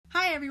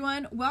Hi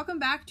everyone, welcome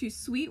back to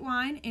Sweet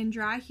Wine and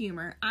Dry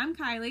Humor. I'm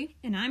Kylie.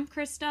 And I'm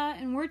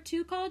Krista, and we're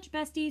two college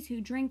besties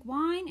who drink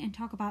wine and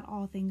talk about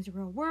all things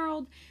real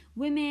world,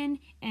 women,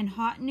 and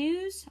hot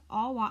news,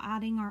 all while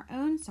adding our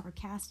own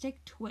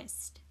sarcastic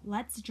twist.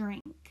 Let's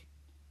drink.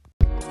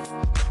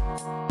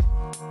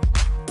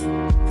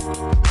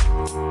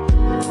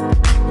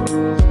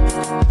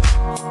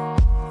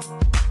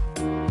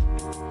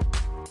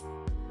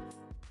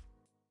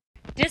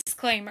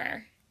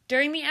 Disclaimer.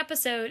 During the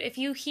episode, if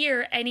you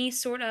hear any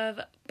sort of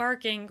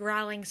barking,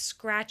 growling,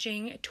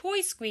 scratching,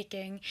 toy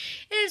squeaking,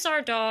 it is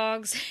our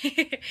dogs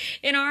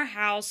in our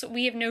house.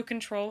 We have no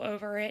control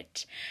over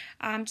it.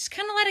 Just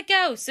kind of let it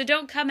go, so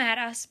don't come at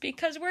us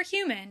because we're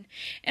human.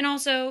 And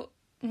also,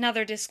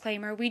 another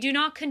disclaimer, we do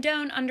not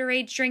condone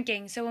underage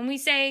drinking. So when we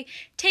say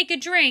take a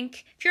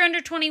drink, if you're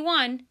under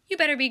 21, you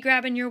better be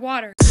grabbing your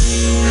water.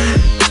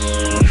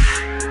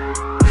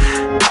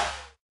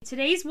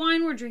 Today's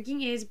wine we're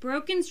drinking is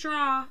Broken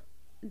Straw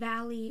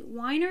Valley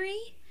Winery.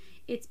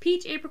 It's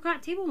peach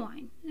apricot table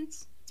wine.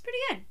 It's pretty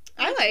good.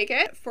 I like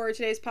it. For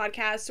today's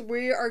podcast,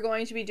 we are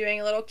going to be doing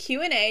a little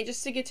Q&A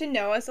just to get to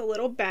know us a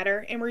little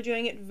better, and we're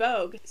doing it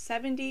Vogue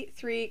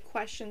 73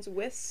 questions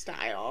with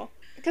style.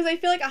 Because I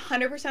feel like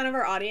 100% of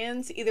our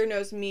audience either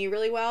knows me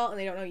really well and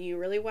they don't know you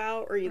really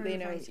well, or they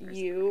know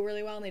you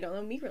really well and they don't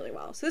know me really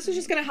well. So this is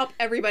just going to help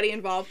everybody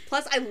involved.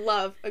 Plus, I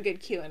love a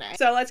good Q&A.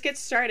 So let's get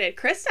started.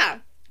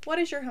 Krista, what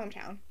is your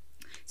hometown?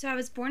 So I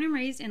was born and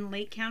raised in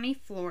Lake County,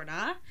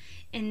 Florida,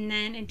 and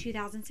then in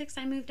 2006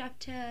 I moved up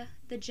to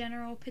the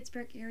general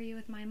Pittsburgh area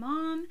with my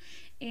mom,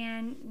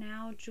 and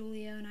now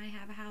Julia and I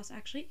have a house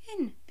actually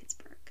in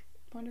Pittsburgh.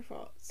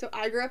 Wonderful. So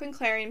I grew up in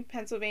Clarion,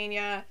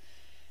 Pennsylvania,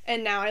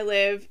 and now I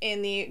live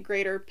in the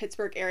greater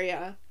Pittsburgh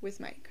area with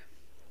Mike.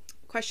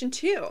 Question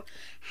 2.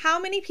 How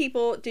many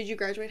people did you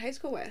graduate high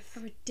school with? A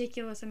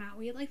ridiculous amount.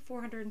 We had like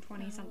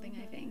 420 something,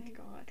 I think.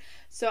 Oh my God.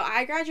 So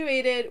I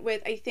graduated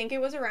with, I think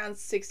it was around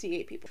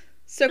 68 people.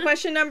 So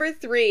question number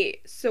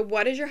 3. So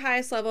what is your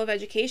highest level of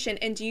education,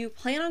 and do you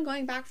plan on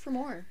going back for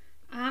more?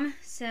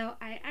 So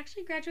I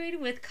actually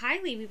graduated with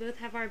Kylie. We both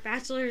have our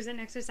bachelor's in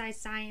exercise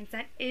science.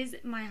 That is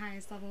my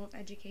highest level of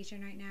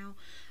education right now.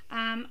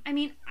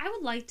 I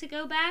would like to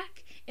go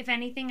back. If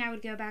anything, I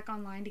would go back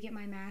online to get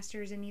my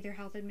master's in either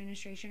health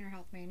administration or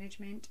health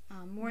management,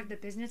 more of the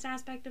business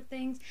aspect of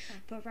things.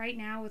 But right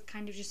now, with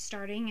kind of just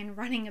starting and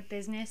running a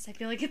business, I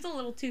feel like it's a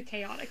little too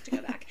chaotic to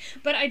go back.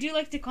 But I do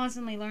like to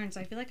constantly learn, so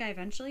I feel like I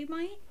eventually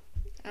might.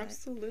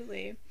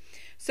 Absolutely.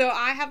 So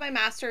I have my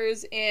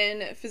master's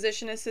in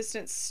physician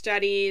assistant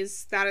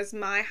studies. That is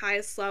my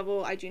highest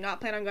level. I do not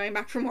plan on going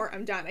back for more.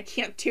 I'm done. I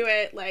can't do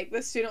it. Like,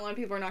 the student loan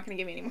people are not going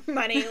to give me any more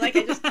money. Like,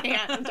 I just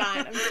can't. I'm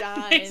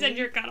done. They said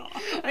you're cut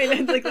off. I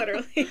mean, like,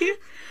 literally.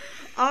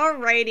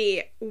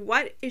 Alrighty.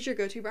 What is your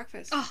go-to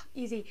breakfast? Oh,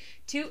 easy.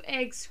 2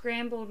 eggs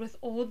scrambled with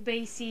Old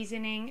Bay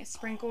seasoning,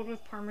 sprinkled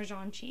with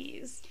Parmesan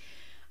cheese.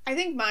 I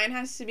think mine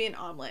has to be an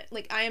omelet.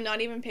 Like, I am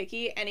not even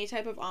picky any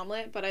type of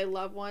omelet, but I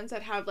love ones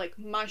that have, like,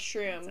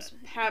 mushrooms,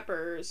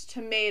 peppers,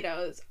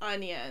 tomatoes,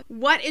 onions.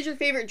 What is your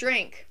favorite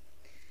drink?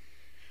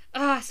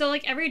 So,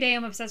 like, every day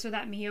I'm obsessed with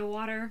that Mio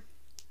water.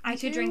 I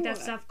could drink that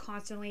stuff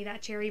constantly.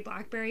 That cherry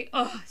blackberry.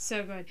 Oh,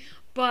 so good.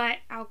 But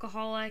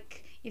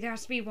alcoholic, either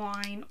has to be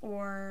wine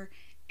or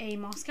a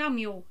Moscow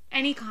Mule.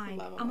 Any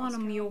kind. I'm on a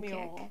mule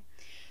kick.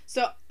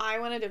 So I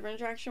went a different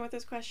direction with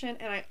this question,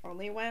 and I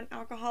only went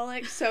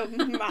alcoholic. So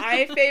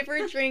my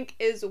favorite drink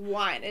is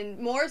wine, and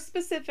more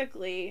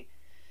specifically,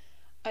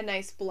 a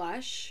nice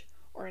blush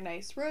or a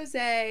nice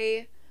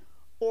rosé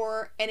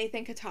or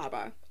anything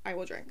Catawba I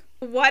will drink.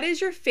 What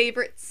is your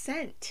favorite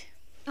scent?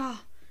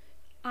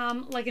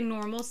 Like a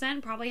normal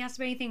scent probably has to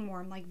be anything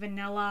warm, like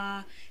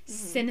vanilla,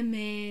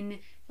 cinnamon,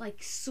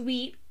 like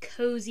sweet,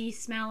 cozy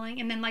smelling.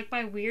 And then like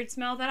my weird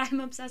smell that I'm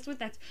obsessed with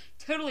that's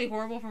totally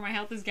horrible for my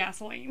health is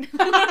gasoline.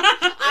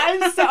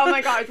 Oh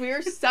my gosh, we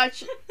are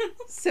such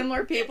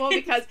similar people,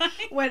 because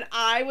when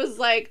I was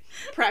like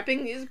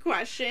prepping these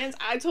questions,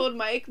 I told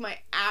Mike my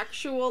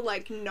actual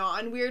like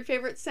non-weird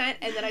favorite scent,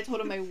 and then I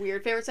told him my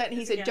weird favorite scent, and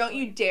he said, gasoline. Don't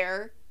you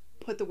dare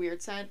put the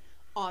weird scent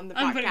on the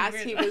podcast.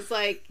 He was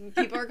like,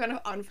 people are going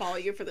to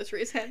unfollow you for this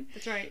reason.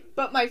 That's right.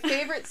 But my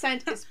favorite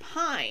scent is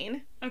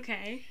pine.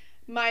 Okay.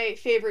 My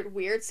favorite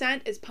weird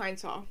scent is Pine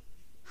Sol.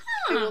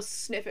 I will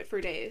sniff it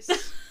for days.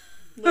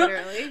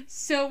 Literally.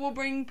 So we'll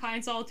bring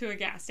Pine Sol to a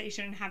gas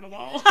station and have a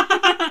ball.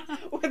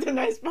 With a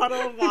nice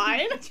bottle of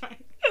wine. That's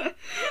right.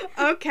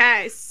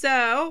 Okay,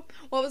 so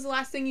what was the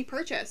last thing you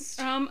purchased?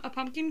 A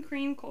pumpkin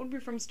cream cold brew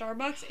from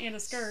Starbucks and a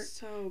skirt.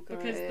 So good.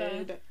 Because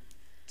the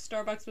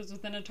Starbucks was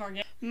within a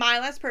Target. My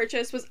last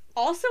purchase was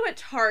also at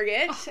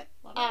Target.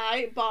 Oh,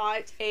 I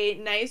bought a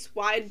nice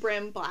wide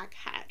brim black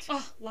hat.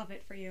 Oh, love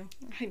it for you.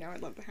 I know, I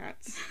love the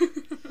hats.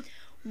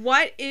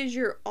 What is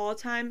your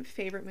all-time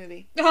favorite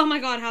movie? Oh my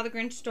God, How the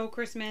Grinch Stole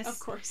Christmas. Of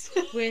course.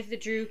 With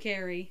Drew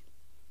Carey.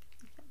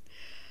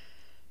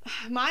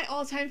 My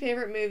all-time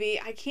favorite movie,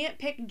 I can't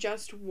pick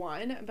just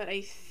one, but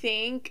I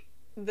think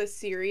the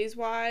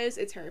series-wise,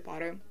 it's Harry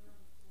Potter.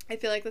 I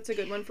feel like that's a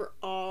good one for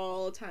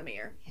all time of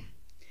year. Yeah.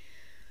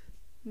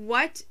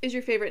 What is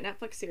your favorite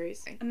Netflix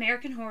series?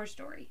 American Horror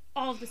Story.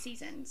 All of the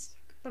seasons.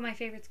 But my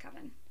favorite's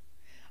Coven.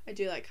 I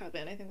do like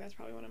Coven. I think that's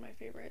probably one of my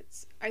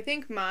favorites. I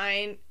think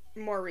mine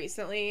more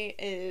recently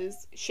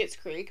is Schitt's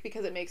Creek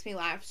because it makes me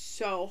laugh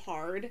so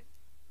hard.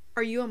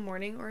 Are you a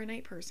morning or a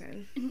night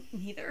person?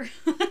 Neither.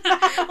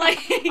 Like,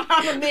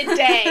 I'm a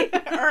midday.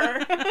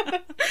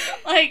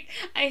 Like,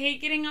 I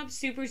hate getting up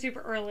super, super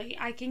early.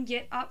 I can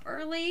get up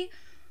early,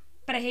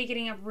 but I hate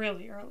getting up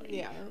really early.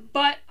 Yeah.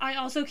 But I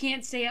also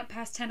can't stay up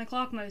past 10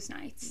 o'clock most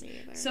nights. Me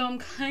either. So I'm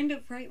kind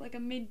of like a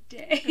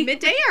midday. A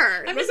middayer.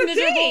 I'm That's just a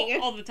miserable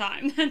thing. all the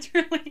time. That's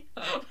really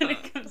when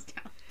it comes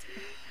down.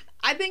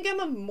 I think I'm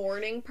a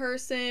morning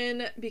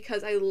person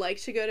because I like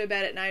to go to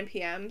bed at 9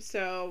 p.m.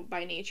 So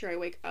by nature, I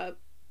wake up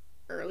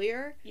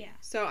earlier. Yeah.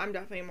 So I'm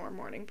definitely a more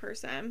morning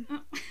person.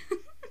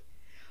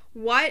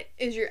 What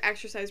is your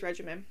exercise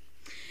regimen?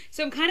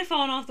 So I'm kind of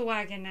falling off the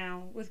wagon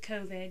now with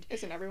COVID.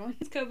 Isn't everyone?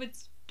 Since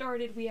COVID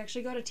started, we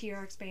actually got a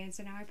TRX band,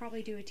 so now I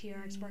probably do a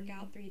TRX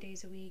workout 3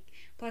 days a week,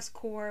 plus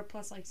core,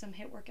 plus like some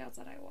HIIT workouts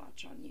that I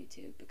watch on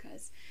YouTube,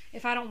 because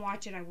if I don't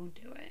watch it, I won't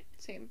do it.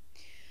 Same.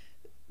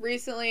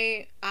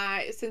 Recently,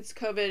 since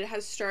COVID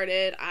has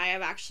started, I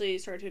have actually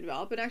started to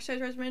develop an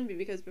exercise regimen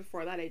because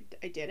before that I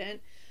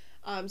didn't.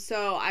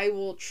 So I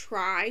will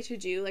try to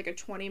do like a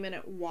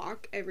 20-minute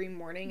walk every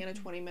morning and a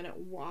 20-minute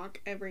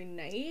walk every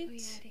night. Oh yeah,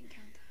 I didn't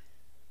count that.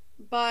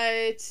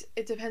 But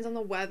it depends on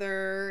the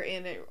weather,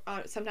 and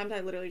sometimes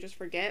I literally just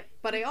forget.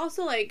 But I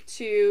also like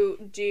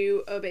to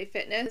do Obey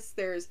Fitness.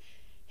 There's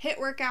HIIT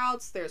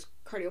workouts, there's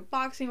cardio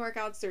boxing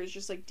workouts, there's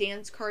just like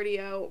dance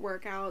cardio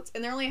workouts,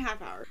 and they're only a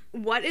half hour.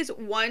 What is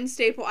one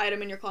staple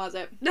item in your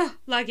closet? No,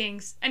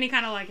 leggings. Any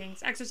kind of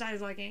leggings. Exercise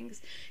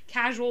leggings.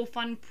 Casual,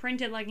 fun,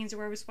 printed leggings to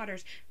wear with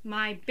sweaters.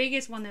 My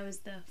biggest one, though, is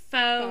the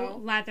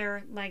faux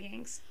leather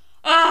leggings.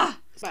 Ah!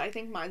 But I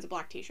think mine's a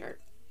black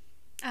t-shirt.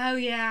 Oh,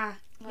 yeah.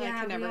 I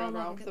can never go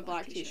wrong with a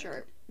black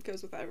t-shirt. It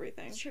goes with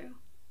everything. It's true.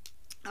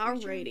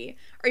 Alrighty.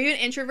 Are you an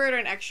introvert or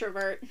an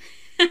extrovert?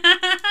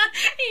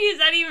 Is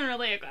that even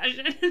really a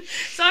question?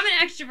 So I'm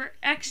an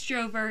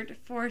extrovert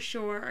for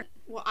sure.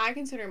 Well, I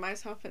consider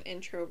myself an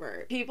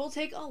introvert. People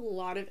take a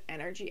lot of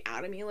energy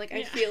out of me. Like,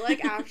 I feel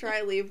like after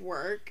I leave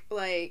work,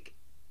 like,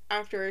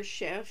 after a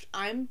shift,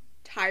 I'm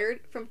tired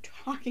from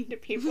talking to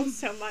people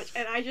so much,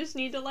 and I just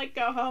need to, like,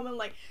 go home and,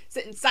 like,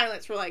 sit in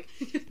silence for, like,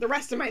 the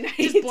rest of my night.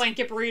 Just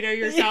blanket burrito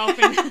yourself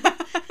in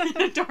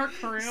a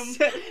dark room.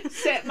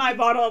 Sip my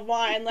bottle of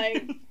wine,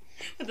 like...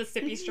 With a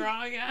sippy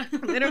straw, yeah.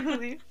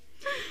 Literally.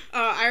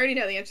 I already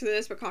know the answer to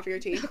this, but coffee or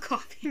tea?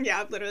 Coffee.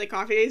 Yeah, literally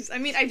coffees. I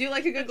mean, I do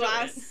like a good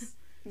glass.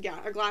 Yeah,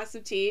 a glass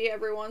of tea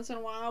every once in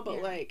a while,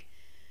 but, like,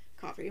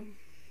 coffee.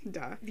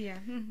 Duh. Yeah,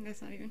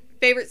 that's not even...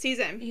 Favorite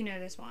season? You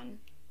know this one.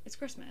 It's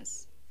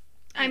Christmas.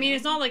 I mean,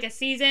 it's not like a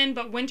season,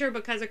 but winter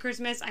because of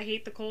Christmas. I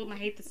hate the cold and I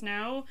hate the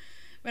snow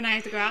when I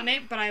have to go out in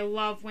it, but I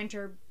love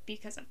winter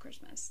because of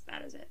Christmas.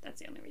 That is it.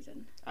 That's the only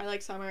reason. I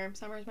like summer.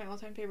 Summer is my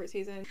all-time favorite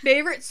season.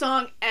 Favorite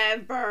song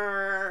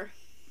ever?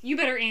 You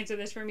better answer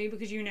this for me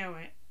because you know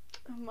it.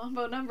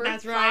 Mambo number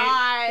 5.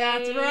 Right.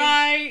 That's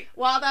right.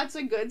 While that's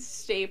a good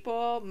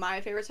staple, my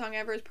favorite song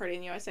ever is Party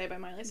in the USA by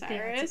Miley Cyrus.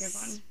 Yeah,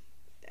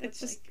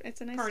 that's a good one. It's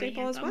a nice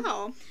staple as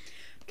well.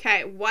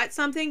 Okay, what's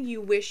something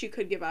you wish you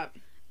could give up?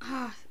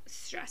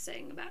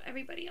 Stressing about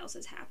everybody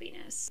else's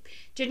happiness.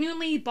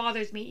 Genuinely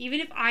bothers me.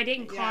 Even if I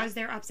didn't cause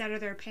their upset or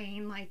their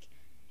pain, like,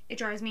 it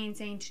drives me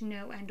insane to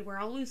no end where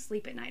I'll lose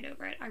sleep at night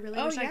over it. I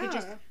really wish I could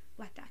just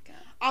let that go.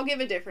 I'll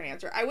give a different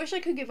answer. I wish I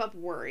could give up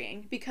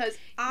worrying because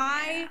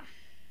I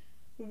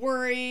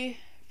worry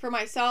for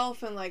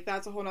myself, and, like,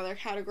 that's a whole nother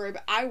category,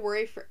 but I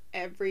worry for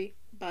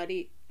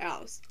everybody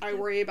else. I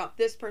worry about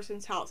this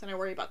person's health, and I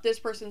worry about this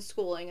person's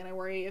schooling, and I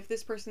worry if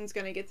this person's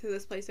gonna get to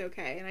this place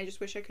okay, and I just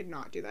wish I could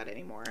not do that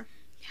anymore.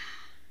 Yeah.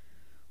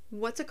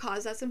 What's a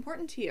cause that's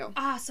important to you?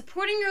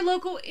 Supporting your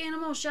local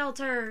animal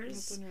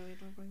shelters.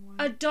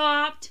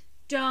 Adopt,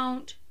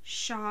 don't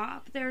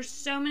shop. There's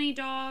so many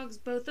dogs.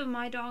 Both of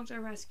my dogs are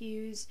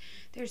rescues.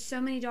 There's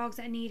so many dogs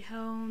that need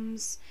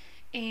homes.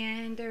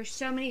 And there's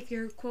so many, if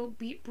you're, quote,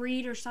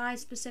 breed or size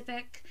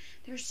specific,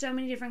 there's so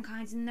many different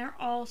kinds, and they're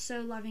all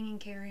so loving and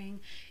caring.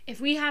 If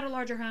we had a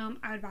larger home,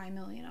 I would buy 1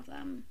 million of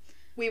them.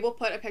 We will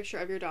put a picture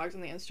of your dogs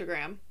on the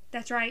Instagram.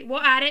 That's right. We'll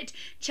add it.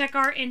 Check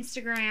our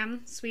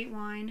Instagram, Sweet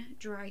Wine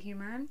Dry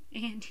Humor,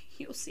 and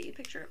you'll see a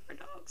picture of our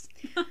dogs.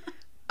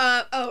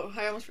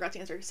 I almost forgot to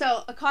answer.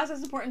 So, a cause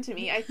that's important to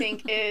me, I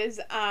think, is,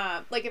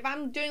 like, if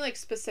I'm doing, like,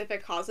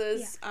 specific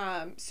causes,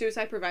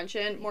 suicide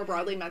prevention, more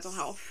broadly, mental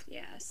health.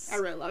 Yes. I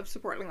really love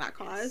supporting that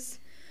cause.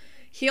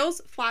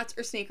 Heels, flats,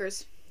 or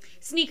sneakers?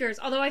 Sneakers,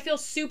 although I feel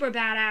super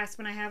badass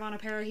when I have on a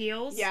pair of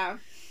heels. Yeah.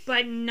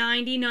 But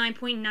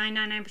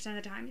 99.999% of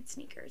the time, it's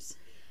sneakers.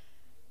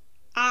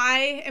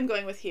 I am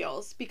going with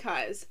heels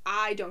because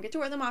I don't get to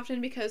wear them often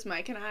because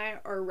Mike and I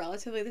are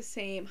relatively the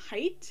same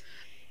height.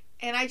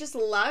 And I just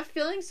love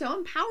feeling so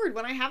empowered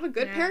when I have a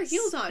good pair of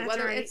heels on. That's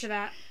whether right it's to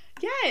that.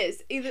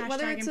 Yes,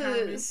 whether it's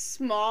empowerment. a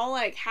small,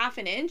 like,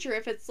 1/2 inch, or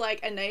if it's like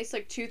a nice,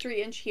 like, 2-3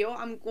 inch heel,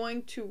 I'm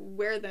going to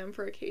wear them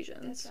for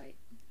occasions. That's right.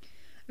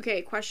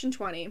 Okay, question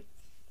 20.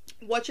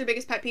 What's your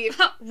biggest pet peeve?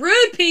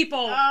 Rude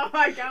people. Oh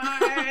my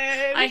god.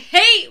 I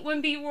hate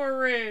when people are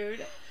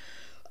rude.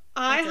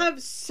 I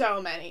have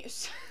so many.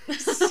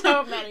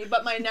 So many.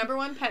 But my number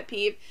one pet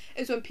peeve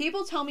is when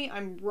people tell me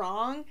I'm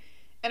wrong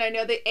and I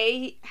know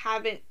they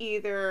haven't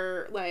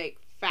either, like,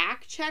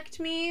 fact checked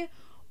me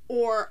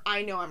or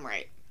I know I'm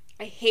right.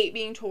 I hate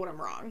being told I'm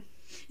wrong.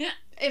 Yeah.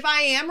 If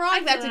I am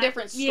wrong, that's a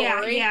different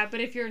story. Yeah, but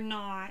if you're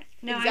not.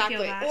 No,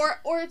 exactly. I feel that.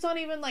 Or it's not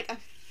even, like, a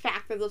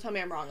fact that they'll tell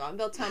me I'm wrong on.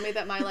 They'll tell me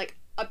that my, like,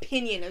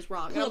 opinion is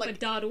wrong. Pull and I'm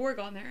up like, a .org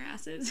on their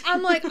asses.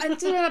 I'm like,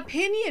 it's an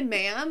opinion,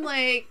 man.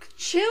 Like,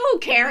 chill,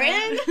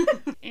 Karen.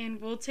 And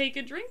we'll take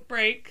a drink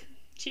break.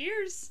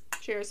 Cheers.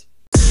 Cheers.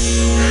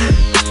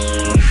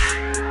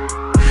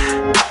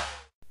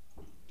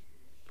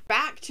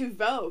 Back to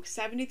Vogue.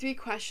 73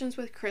 questions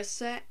with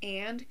Krista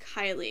and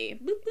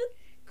Kylie. Boop, boop.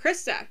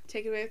 Krista,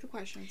 take it away with the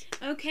questions.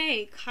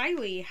 Okay,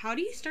 Kylie, how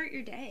do you start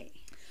your day?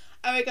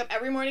 I wake up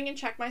every morning and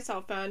check my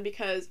cell phone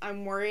because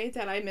I'm worried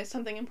that I missed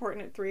something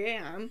important at 3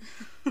 a.m.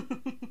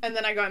 And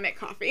then I go and make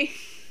coffee.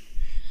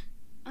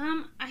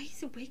 I used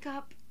to wake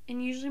up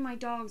and usually my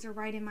dogs are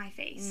right in my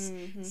face.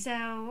 Mm-hmm.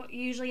 So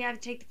usually I have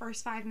to take the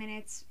first 5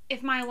 minutes.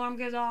 If my alarm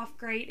goes off,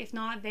 great. If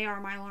not, they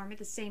are my alarm at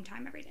the same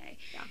time every day.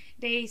 Yeah.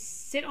 They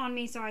sit on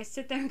me, so I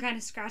sit there and kind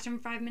of scratch them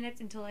for 5 minutes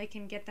until I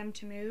can get them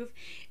to move.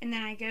 And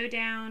then I go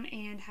down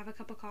and have a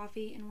cup of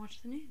coffee and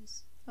watch the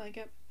news. I like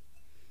it.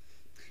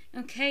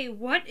 Okay,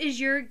 what is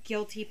your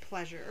guilty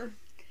pleasure?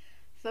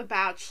 The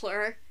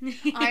Bachelor.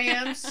 I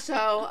am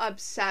so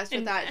obsessed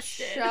with that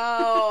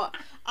show.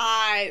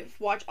 I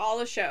watch all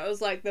the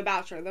shows like The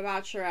Bachelor, The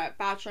Bachelorette,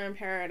 Bachelor in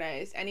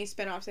Paradise, any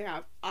spinoffs they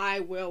have, I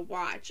will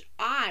watch.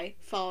 I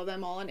follow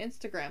them all on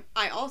Instagram.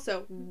 I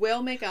also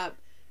will make up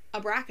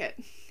a bracket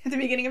at the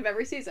beginning of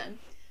every season.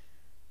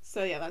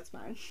 So yeah, that's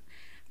mine.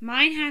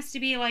 Mine has to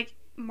be like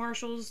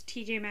Marshall's,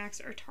 TJ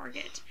Maxx, or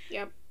Target.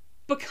 Yep.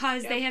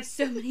 Because they have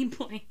so many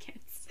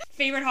blankets.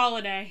 Favorite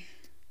holiday?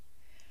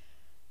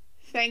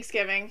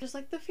 Thanksgiving. Just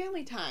like the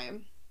family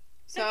time.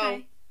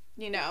 So,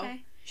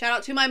 shout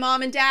out to my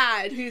mom and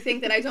dad who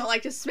think that I don't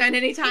like to spend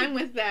any time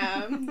with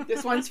them.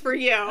 This one's for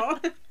you.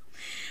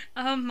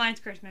 Mine's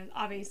Christmas.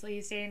 Obviously,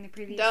 you say in the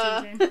previous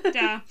season.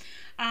 Duh.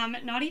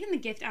 Not even the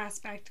gift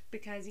aspect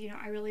because,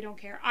 I really don't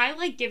care. I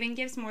like giving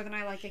gifts more than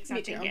I like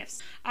accepting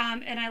gifts.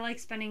 And I like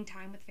spending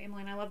time with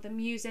family. And I love the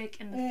music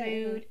and the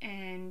food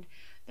and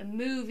the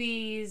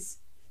movies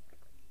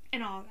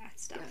and all that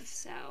stuff. Yes.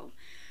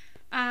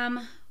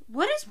 So,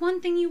 what is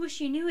one thing you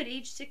wish you knew at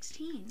age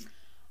 16?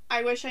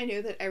 I wish I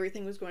knew that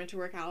everything was going to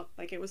work out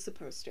like it was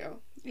supposed to.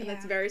 And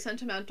that's very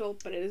sentimental,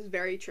 but it is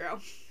very true.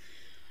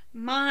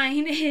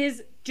 Mine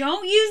is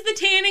don't use the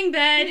tanning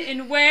bed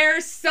and wear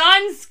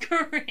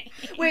sunscreen.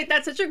 Wait,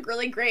 that's such a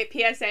really great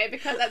PSA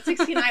because at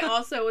 16 I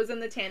also was in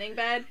the tanning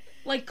bed.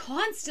 Like,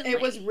 constantly. It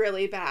was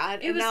really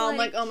bad. And now I'm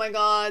like, oh my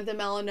god, the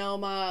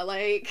melanoma,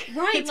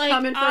 it's like,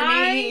 coming for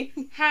me.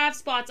 I have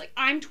spots. Like,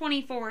 I'm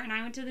 24, and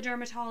I went to the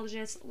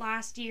dermatologist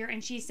last year,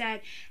 and she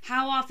said,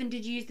 how often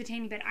did you use the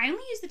tanning bed? I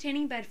only used the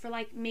tanning bed for,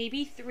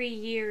 maybe 3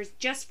 years,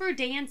 just for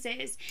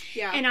dances.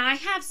 Yeah. And I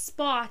have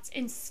spots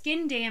and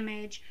skin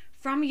damage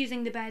from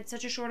using the bed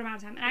such a short amount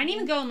of time. And I didn't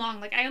even go in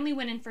long. I only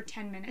went in for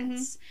 10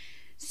 minutes. Mm-hmm.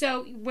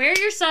 So, wear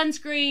your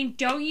sunscreen,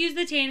 don't use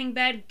the tanning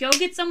bed, go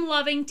get some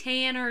Loving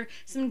Tan or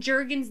some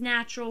Jergens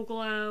Natural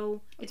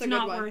Glow. It's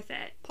not worth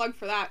it. Plug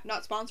for that.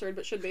 Not sponsored,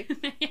 but should be.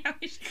 Yeah,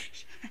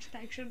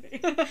 hashtag should be.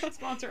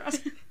 Sponsor us.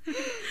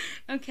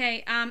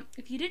 Okay,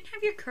 if you didn't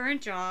have your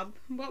current job,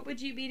 what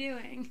would you be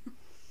doing?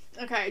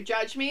 Okay,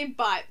 judge me,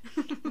 but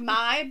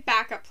my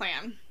backup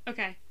plan.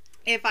 Okay.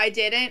 If I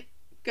didn't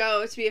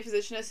go to be a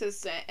physician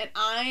assistant, and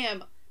I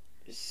am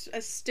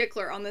a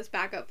stickler on this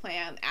backup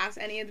plan. Ask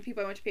any of the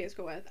people I went to PA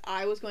school with.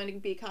 I was going to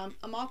become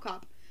a mall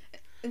cop.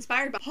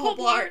 Inspired by Paul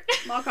Blart.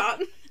 Mall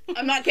cop.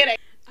 I'm not kidding.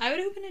 I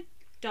would open a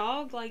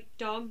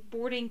dog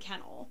boarding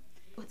kennel.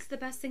 What's the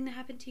best thing that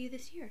happened to you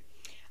this year?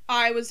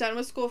 I was done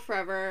with school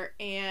forever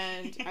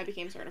and I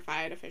became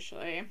certified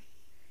officially.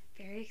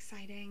 Very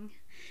exciting.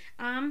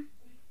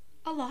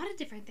 A lot of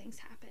different things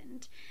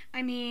happened.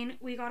 I mean,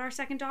 we got our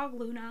second dog,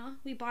 Luna.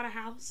 We bought a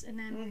house, and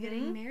then we're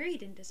getting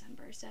married in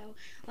December. So,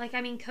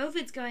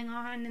 COVID's going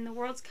on, and the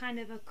world's kind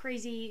of a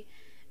crazy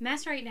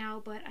mess right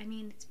now, but,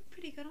 it's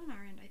pretty good on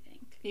our end, I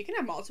think. You can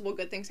have multiple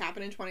good things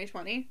happen in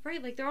 2020.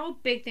 Right, they're all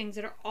big things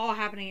that are all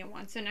happening at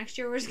once. So next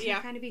year, we're just going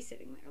to kind of be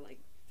sitting there,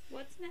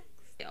 what's next?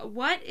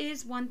 What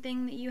is one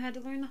thing that you had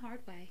to learn the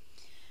hard way?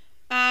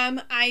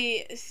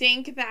 I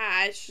think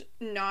that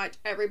not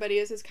everybody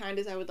is as kind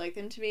as I would like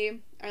them to be.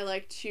 I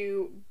like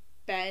to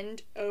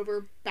bend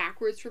over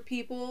backwards for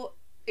people,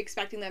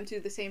 expecting them to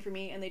do the same for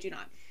me, and they do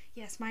not.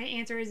 Yes, my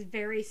answer is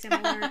very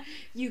similar.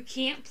 You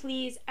can't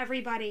please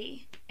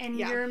everybody, and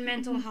your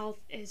mental health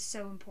is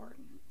so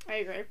important. I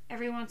agree.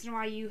 Every once in a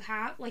while, you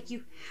have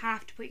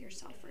to put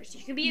yourself first.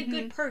 You can be a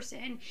good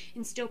person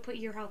and still put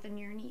your health and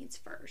your needs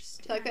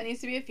first. I feel like that needs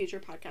to be a future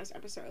podcast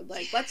episode.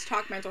 Let's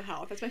talk mental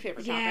health. That's my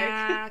favorite topic.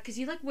 Yeah, because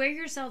you wear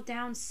yourself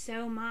down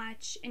so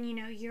much, and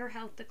your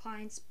health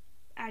declines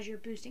as you're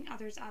boosting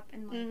others up,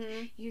 and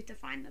like you have to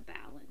find the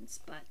balance.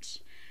 But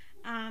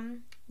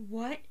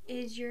what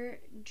is your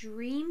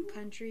dream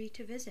country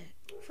to visit?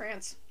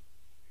 France.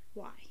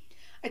 Why?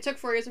 I took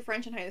 4 years of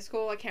French in high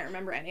school. I can't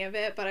remember any of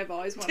it, but I've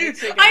always wanted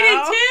to go.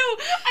 I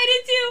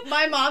did too.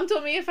 My mom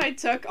told me if I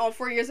took all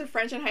 4 years of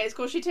French in high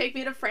school, she'd take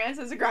me to France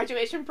as a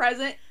graduation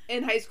present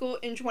in high school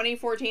in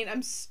 2014.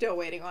 I'm still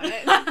waiting on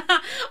it.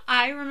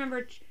 I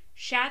remember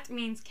chat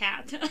means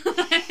cat.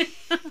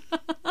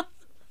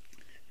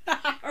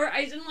 Or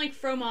I didn't like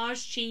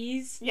fromage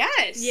cheese.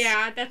 Yes.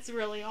 Yeah, that's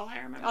really all I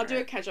remember. I'll do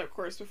a catch-up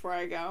course before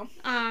I go.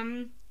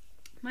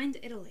 Mine's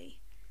Italy.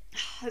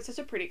 It's such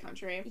a pretty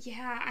country.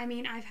 Yeah, I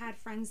mean, I've had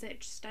friends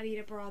that studied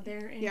abroad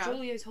there, and Yeah.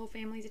 Julia's whole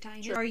family's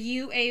Italian. Sure. Are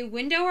you a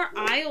window or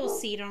aisle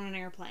seat on an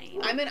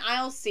airplane? I'm an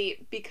aisle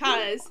seat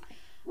because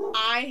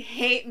I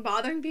hate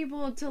bothering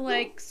people to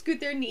like scoot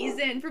their knees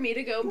in for me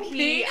to go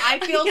pee. I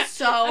feel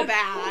so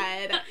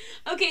bad.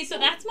 Okay, so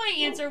that's my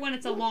answer when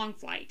it's a long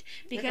flight,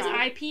 because Okay.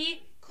 I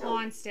pee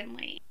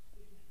constantly.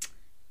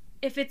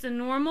 If it's a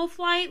normal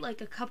flight,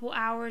 like a couple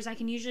hours, I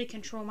can usually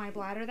control my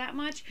bladder that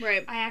much.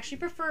 Right. I actually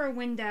prefer a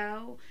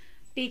window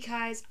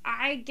because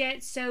I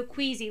get so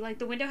queasy. Like,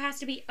 the window has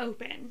to be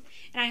open,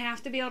 and I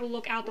have to be able to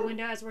look out the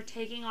window as we're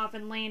taking off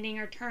and landing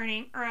or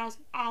turning, or else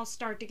I'll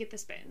start to get the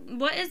spin.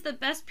 What is the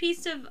best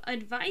piece of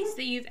advice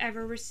that you've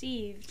ever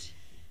received?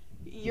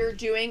 You're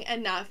doing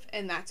enough,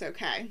 and that's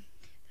okay.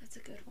 That's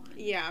a good one.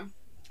 Yeah.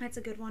 That's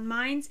a good one.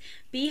 Mine's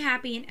be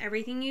happy in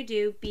everything you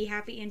do. Be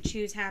happy and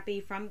choose happy,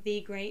 from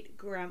the great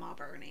Grandma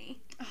Bernie.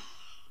 I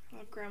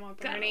love Grandma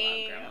Gotta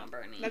Bernie. love Grandma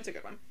Bernie. That's a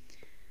good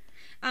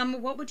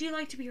one. What would you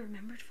like to be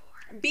remembered for?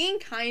 Being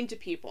kind to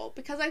people,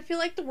 because I feel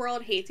like the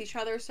world hates each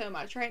other so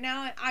much right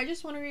now, and I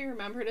just want to be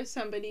remembered as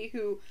somebody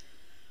who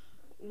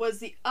was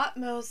the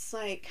utmost,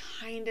 like,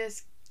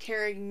 kindest,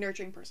 caring,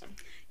 nurturing person.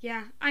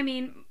 Yeah, I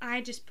mean,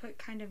 I just put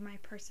kind of my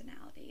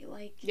personality,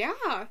 like,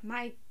 Yeah.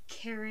 my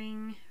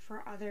caring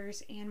for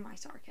others and my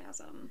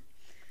sarcasm.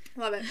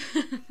 Love it.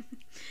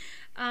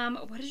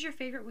 What is your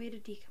favorite way to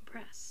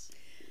decompress?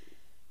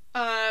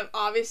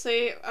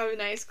 Obviously a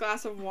nice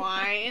glass of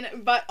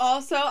wine, but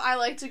also I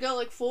like to go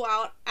like full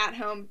out at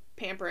home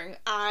pampering.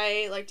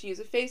 I like to use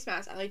a face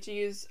mask. I like to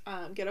use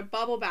get a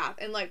bubble bath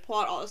and like pull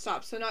out all the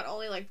stops. So not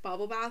only like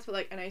bubble baths, but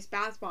like a nice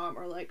bath bomb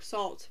or like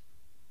salt.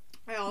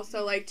 I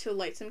also like to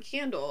light some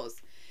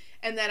candles.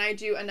 And then I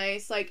do a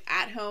nice like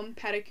at home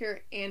pedicure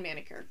and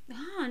manicure.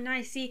 Oh,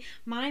 nice. See,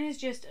 mine is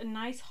just a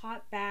nice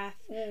hot bath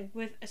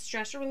with a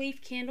stress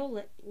relief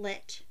candle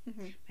lit.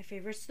 Mm-hmm. My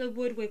favorite's the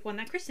Woodwick one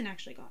that Kristen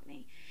actually got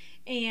me.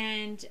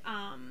 And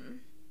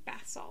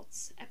bath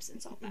salts,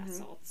 Epsom salt bath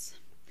salts.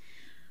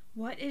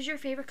 What is your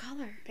favorite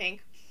color?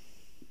 Pink.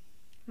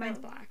 Mine's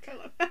black. I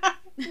love that.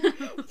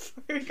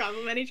 We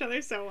compliment each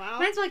other so well.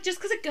 Mine's black just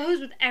because it goes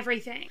with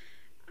everything.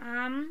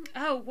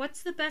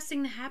 What's the best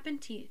thing that happened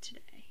to you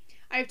today?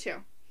 I have two.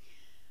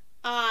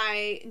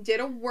 I did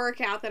a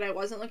workout that I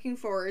wasn't looking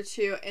forward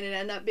to, and it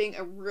ended up being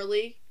a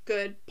really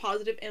good,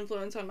 positive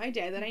influence on my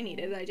day that I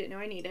needed, that I didn't know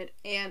I needed.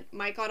 And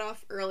Mike got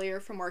off earlier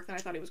from work than I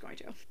thought he was going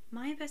to.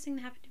 My best thing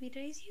that happened to me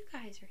today is you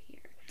guys are here.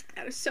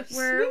 That is so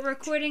We're sweet.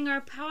 recording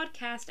our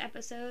podcast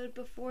episode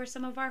before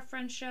some of our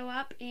friends show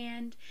up,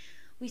 and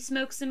we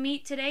smoked some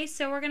meat today,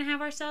 so we're going to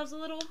have ourselves a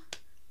little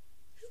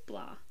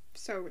hoopla.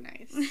 So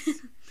nice.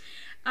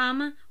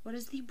 What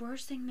is the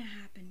worst thing that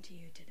happened to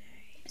you today?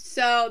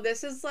 So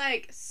this is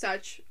like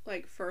such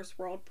like first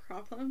world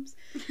problems,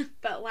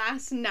 but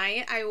last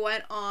night I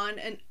went on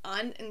an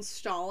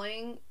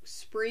uninstalling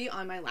spree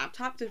on my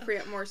laptop to free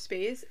up more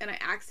space, and I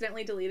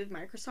accidentally deleted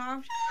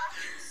Microsoft.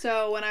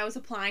 So when I was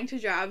applying to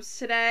jobs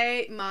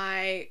today,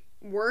 my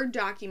Word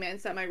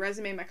documents that my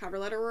resume and my cover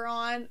letter were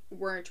on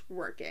weren't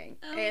working.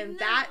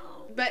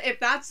 But if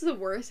that's the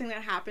worst thing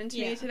that happened to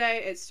me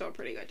today, it's still a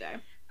pretty good day.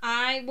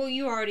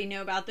 You already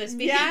know about this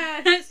because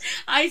Yes.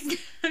 I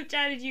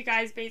Snapchatted you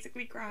guys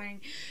basically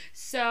crying.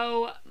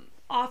 So,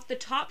 off the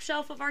top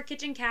shelf of our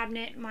kitchen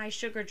cabinet, my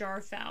sugar jar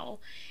fell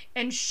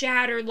and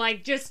shattered,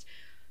 like, just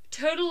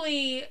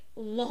totally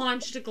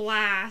launched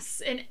glass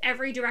in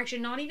every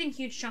direction. Not even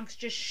huge chunks,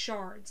 just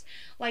shards.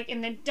 Like,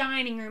 in the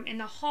dining room, in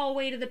the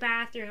hallway to the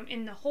bathroom,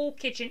 in the whole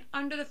kitchen,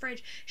 under the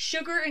fridge.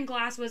 Sugar and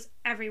glass was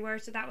everywhere,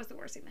 so that was the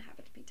worst thing that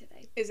happened to me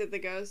today. Is it the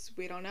ghost?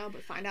 We don't know,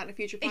 but find out in a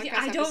future podcast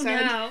I don't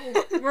episode.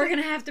 know. We're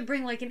going to have to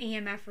bring, like, an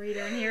EMF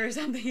reader in here or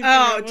something.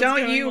 Oh,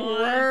 don't you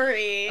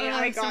worry. Oh,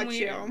 I some got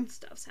you. weird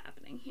stuff's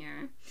happening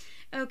here.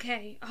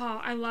 Okay. Oh,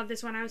 I love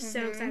this one. I was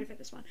so excited for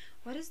this one.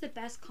 What is the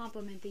best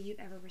compliment that you've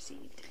ever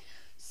received?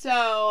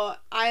 So,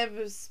 I have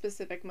a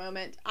specific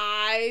moment.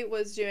 I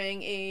was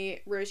doing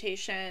a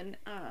rotation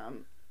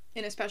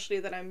in a specialty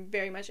that I'm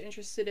very much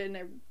interested in.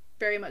 I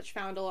very much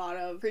found a lot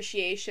of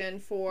appreciation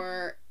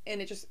for, and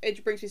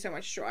it brings me so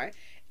much joy.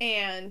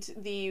 And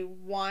the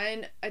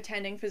one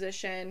attending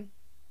physician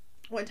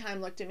one time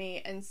looked at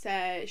me and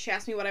said, she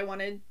asked me what I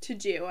wanted to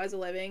do as a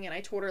living, and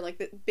I told her,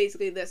 like,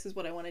 basically this is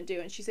what I want to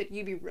do, and she said,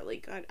 you'd be really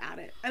good at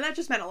it. And that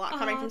just meant a lot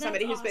coming from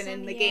somebody who's been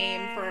in the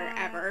game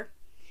forever.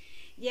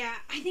 Yeah,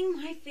 I think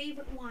my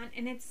favorite one,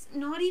 and it's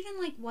not even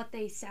like what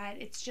they said,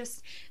 it's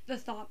just the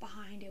thought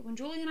behind it. When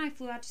Julie and I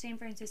flew out to San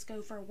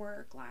Francisco for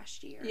work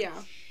last year,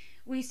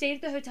 we stayed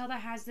at the hotel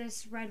that has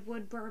this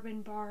Redwood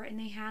Bourbon Bar, and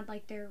they had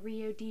like their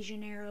Rio de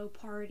Janeiro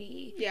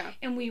party. Yeah.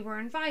 And we were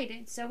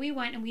invited. So we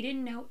went, and we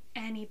didn't know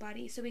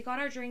anybody. So we got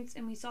our drinks,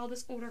 and we saw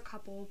this older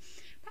couple,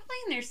 probably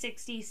in their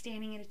 60s,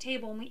 standing at a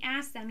table, and we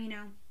asked them,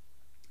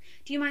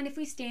 do you mind if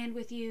we stand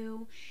with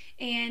you?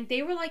 And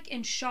they were like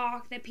in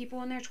shock that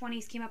people in their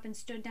 20s came up and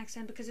stood next to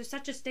them, because there's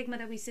such a stigma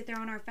that we sit there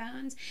on our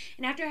phones.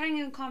 And after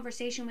having a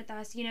conversation with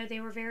us, they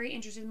were very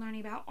interested in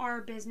learning about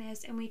our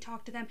business, and we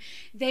talked to them.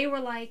 They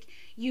were like,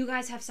 you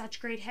guys have such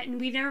great head,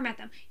 and we've never met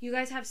them. You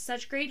guys have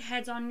such great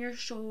heads on your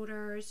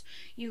shoulders.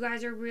 You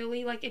guys are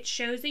really like, it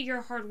shows that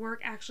your hard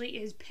work actually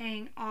is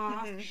paying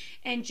off.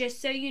 And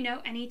just so you know,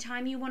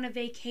 anytime you want a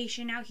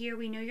vacation out here,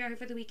 we know you're out here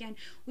for the weekend.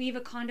 We have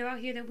a condo out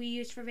here that we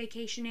use for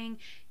vacationing.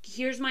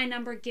 Here's my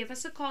number. Give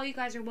us a call. You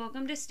guys are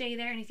welcome to stay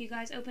there. And if you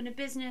guys open a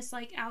business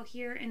like out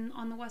here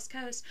on the West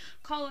Coast,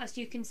 call us.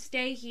 You can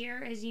stay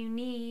here as you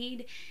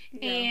need.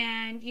 Yeah.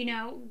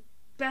 And,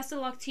 best of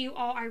luck to you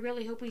all. I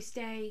really hope we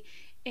stay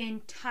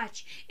in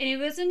touch. And it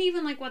wasn't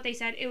even like what they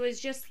said. It was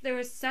just, there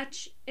was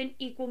such an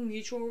equal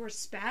mutual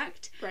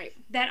respect. Right.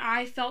 That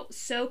I felt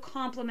so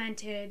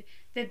complimented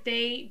that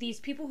these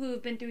people who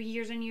have been through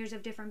years and years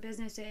of different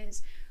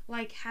businesses,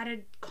 like, had a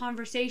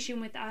conversation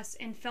with us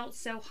and felt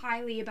so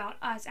highly about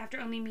us after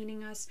only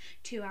meeting us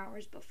 2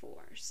 hours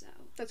before. So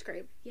that's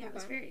great. Yeah, it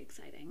was very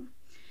exciting.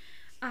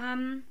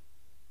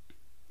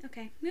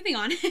 Okay, moving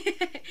on.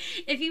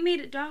 If you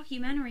made a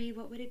documentary,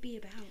 what would it be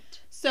about?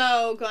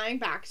 So going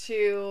back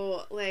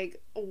to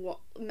like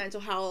mental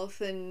health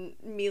and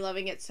me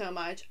loving it so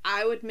much,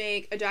 I would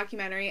make a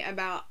documentary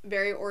about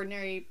very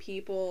ordinary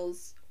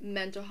people's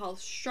mental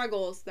health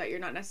struggles that you're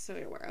not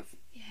necessarily aware of.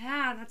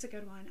 Yeah, that's a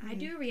good one. I'd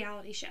do a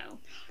reality show.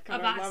 God,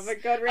 of I us. love a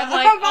good reality. Of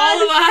like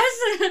all of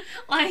us.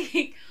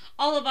 Like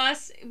all of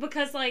us,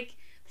 because like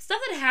stuff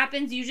that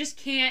happens, you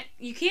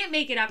can't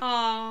make it up.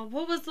 Oh,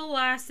 what was the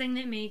last thing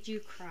that made you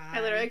cry?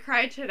 I literally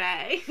cried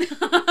today.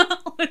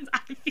 I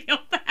feel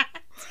that.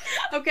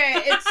 Okay,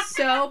 it's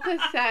so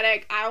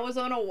pathetic. I was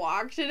on a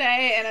walk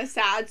today and a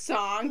sad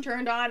song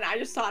turned on, and I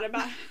just thought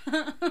about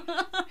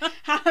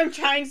how I'm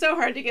trying so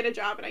hard to get a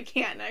job and I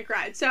can't, and I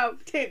cried. So,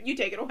 you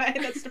take it away.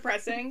 That's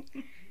depressing.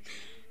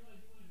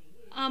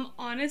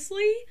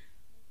 Honestly,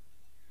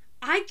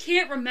 I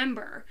can't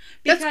remember.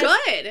 That's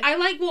good.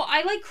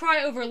 I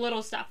cry over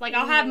little stuff. Like,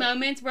 I'll have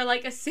moments where,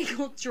 like, a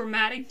single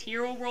dramatic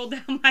tear will roll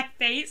down my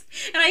face,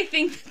 and I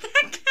think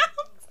that counts.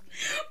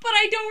 But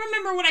I don't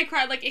remember when I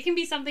cried. Like, it can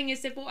be something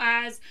as simple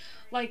as,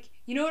 like,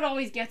 it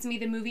always gets me,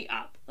 the movie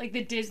Up. Like,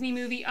 the Disney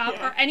movie Up.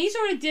 Yeah. Or any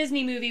sort of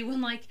Disney movie when,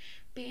 like,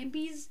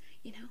 Bambi's,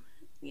 the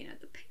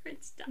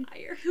parents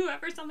die or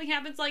whoever, something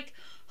happens, like,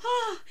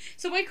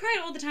 So I cried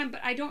all the time,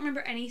 but I don't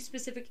remember any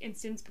specific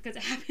instance because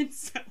it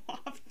happens so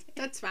often.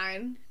 That's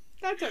fine.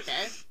 That's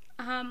okay.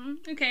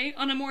 Okay,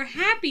 on a more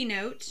happy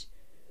note,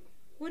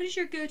 what is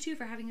your go-to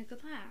for having a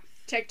good laugh?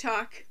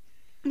 TikTok.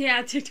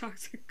 Yeah,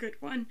 TikTok's a good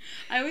one.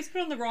 I always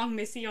put on The Wrong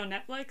Missy on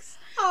Netflix.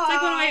 It's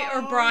like one of my,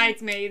 or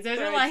Bridesmaids. Those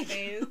are like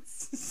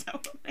so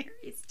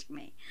hilarious to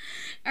me.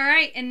 All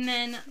right, and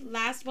then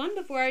last one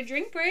before our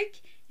drink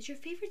break is your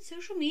favorite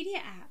social media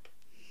app.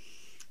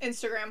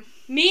 Instagram.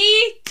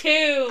 Me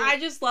too. I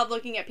just love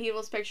looking at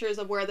people's pictures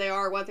of where they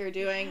are, what they're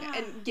doing,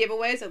 and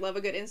giveaways. I love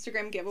a good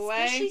Instagram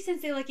giveaway. Especially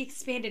since they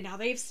expanded now.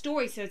 They have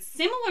stories, so it's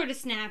similar to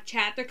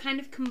Snapchat. They're kind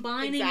of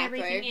combining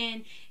everything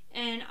in.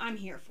 And I'm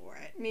here for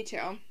it. Me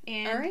too.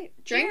 And all right,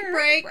 drink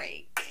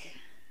break.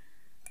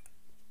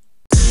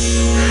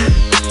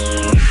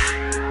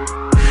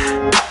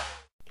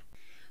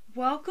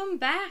 Welcome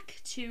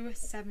back to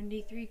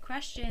 73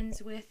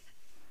 Questions with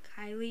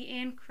Kylie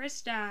and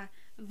Krista,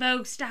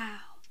 Vogue style.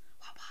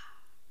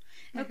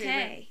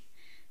 Okay.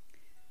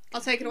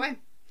 I'll take it away.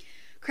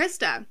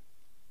 Krista,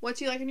 what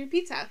do you like on your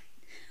pizza?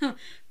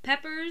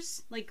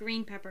 Peppers, like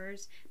green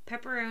peppers,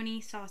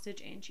 pepperoni,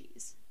 sausage, and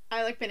cheese.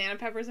 I like banana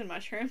peppers and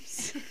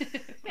mushrooms.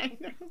 I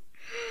know.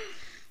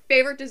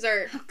 Favorite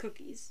dessert?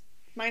 Cookies.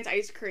 Mine's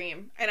ice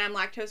cream, and I'm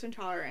lactose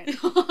intolerant.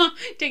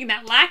 Taking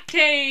that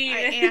lactate. I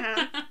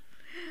am.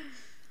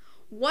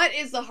 What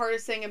is the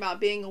hardest thing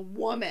about being a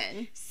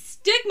woman?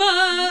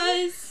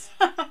 Stigmas.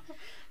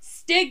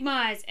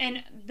 Stigmas.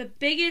 And the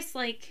biggest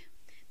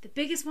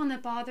one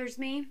that bothers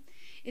me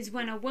is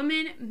when a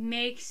woman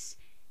makes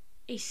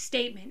a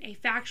statement, a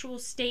factual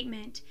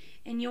statement,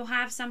 and you'll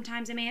have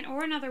sometimes a man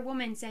or another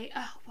woman say,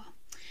 oh, well,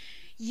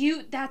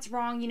 that's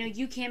wrong,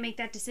 you can't make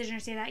that decision or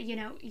say that,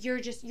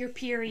 your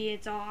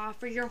period's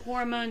off or your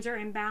hormones are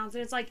imbalanced.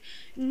 And it's like,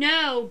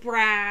 no,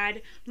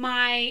 Brad,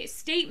 my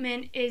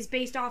statement is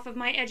based off of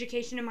my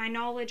education and my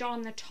knowledge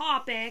on the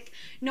topic,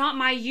 not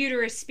my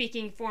uterus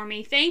speaking for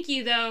me. Thank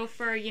you, though,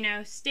 for,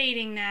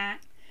 stating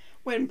that.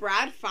 When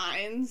Brad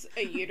finds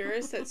a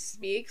uterus that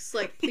speaks,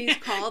 please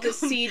call the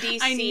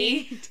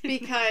CDC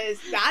because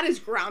that is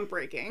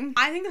groundbreaking.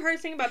 I think the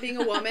hardest thing about being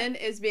a woman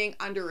is being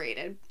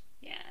underrated.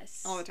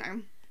 Yes. All the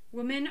time.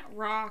 Women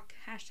rock.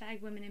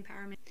 Hashtag women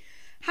empowerment.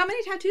 How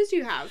many tattoos do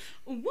you have?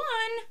 One.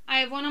 I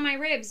have one on my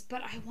ribs,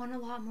 but I want a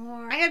lot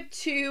more. I have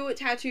 2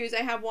 tattoos.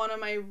 I have one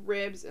on my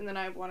ribs, and then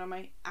I have one on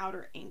my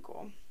outer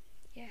ankle.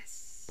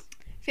 Yes.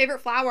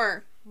 Favorite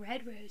flower?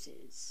 Red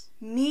roses.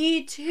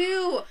 Me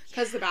too.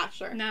 Because The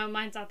Bachelor. No,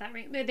 mine's not that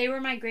right. They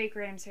were my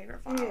great-grand's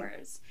favorite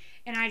flowers.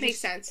 And I just... Makes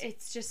sense.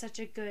 It's just such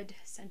a good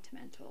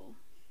sentimental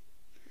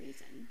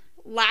reason.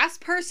 Last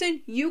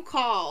person you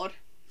called.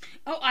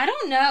 Oh, I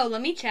don't know.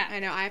 Let me check. I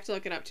know. I have to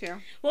look it up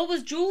too. Well, it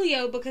was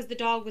Julio because the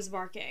dog was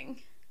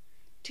barking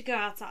to go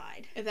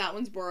outside. If that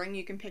one's boring,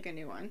 you can pick a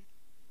new one.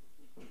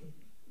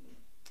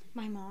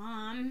 My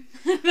mom.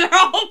 They're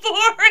all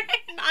boring.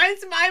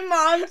 It's my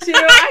mom too.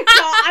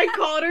 I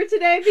called her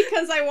today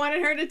because I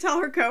wanted her to tell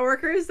her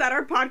coworkers that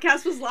our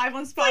podcast was live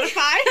on Spotify.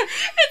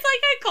 It's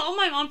like I call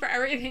my mom for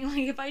everything.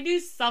 Like if I do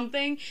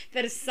something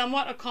that is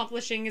somewhat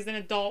accomplishing as an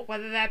adult,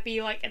 whether that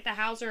be like at the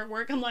house or at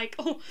work, I'm like,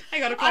 oh, I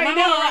gotta call my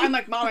mom. I'm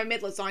like, Mom, I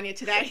made lasagna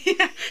today.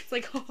 It's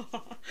like,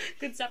 oh,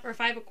 good stuff. Or if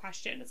I have a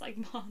question, it's like,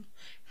 Mom,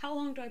 how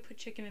long do I put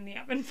chicken in the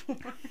oven for?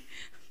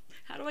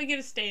 How do I get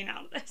a stain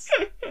out of this?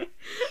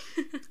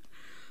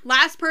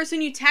 Last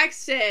person you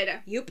texted.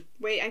 Yep.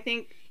 Wait, I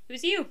think it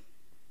was you.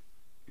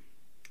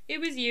 It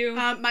was you.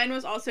 Mine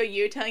was also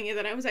you telling you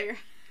that I was at your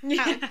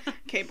house.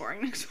 Okay,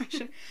 boring. Next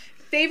question.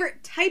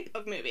 Favorite type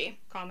of movie?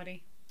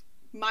 Comedy.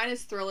 Mine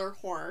is thriller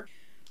horror.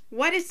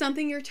 What is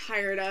something you're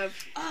tired of?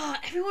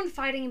 Everyone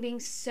fighting and being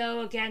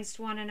so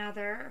against one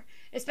another.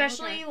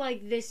 Especially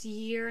like this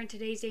year in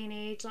today's day and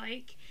age,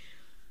 like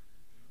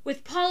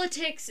with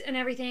politics and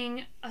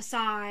everything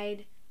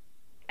aside,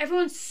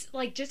 everyone's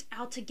like just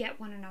out to get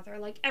one another.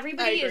 Like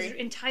everybody is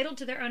entitled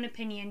to their own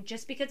opinion.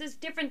 Just because it's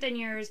different than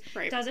yours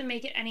doesn't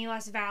make it any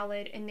less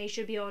valid, and they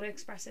should be able to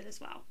express it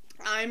as well.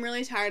 I'm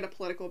really tired of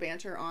political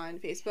banter on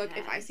Facebook. Yes.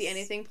 If I see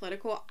anything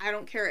political, I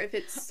don't care if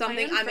it's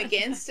something I'm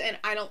against, and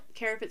I don't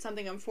care if it's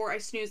something I'm for. I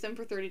snooze them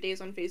for 30 days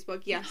on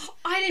Facebook. Yes.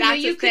 I didn't know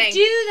you could do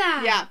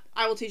that. Yeah,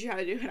 I will teach you how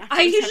to do it.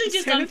 I usually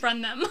just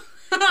unfriend them.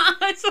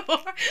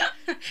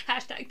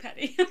 Hashtag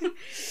petty.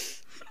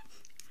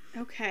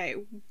 Okay,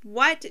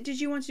 what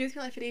did you want to do with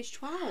your life at age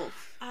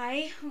 12?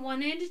 I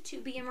wanted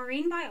to be a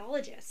marine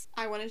biologist.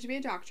 I wanted to be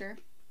a doctor.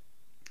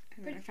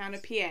 And then I found a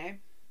PA.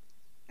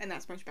 And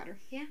that's much better.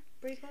 Yeah,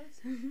 pretty close.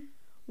 Mm-hmm.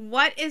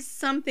 What is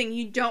something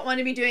you don't want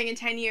to be doing in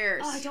 10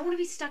 years? Oh, I don't want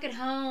to be stuck at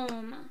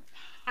home.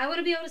 I want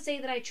to be able to say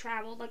that I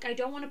traveled. Like, I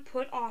don't want to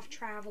put off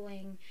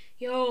traveling.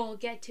 I'll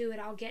get to it.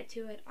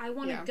 I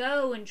want to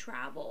go and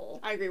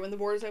travel. I agree. When the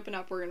borders open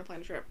up, we're going to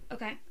plan a trip.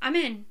 Okay, I'm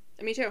in.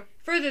 Me too.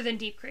 Further than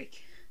Deep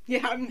Creek.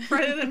 Yeah, I'm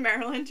further than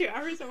Maryland, 2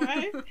 hours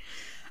away.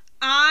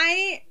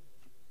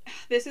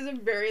 This is a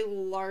very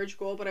large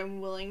goal, but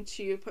I'm willing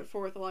to put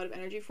forth a lot of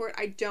energy for it.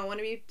 I don't want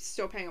to be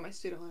still paying on my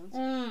student loans.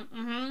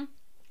 Mm-hmm.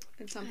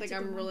 It's something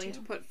I'm willing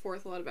to put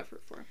forth a lot of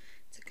effort for.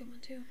 It's a good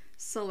one, too.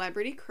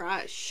 Celebrity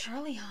crush.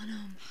 Charlie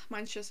Hunnam.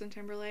 Mine's Justin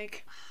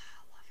Timberlake.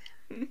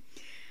 I love him.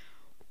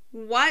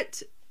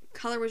 What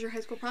color was your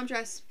high school prom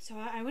dress? So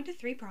I went to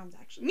 3 proms,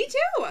 actually. Me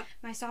too!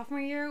 My sophomore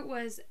year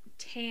was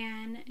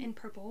tan and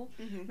purple.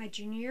 Mm-hmm. My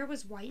junior year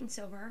was white and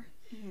silver.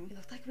 Mm-hmm. It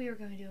looked like we were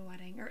going to a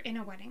wedding, or in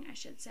a wedding, I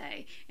should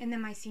say. And then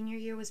my senior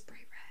year was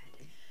bright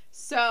red.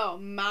 So,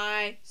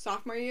 my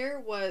sophomore year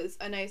was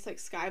a nice, like,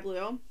 sky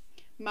blue.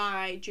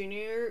 My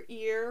junior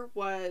year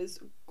was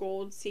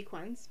gold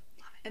sequins.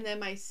 And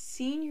then my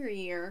senior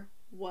year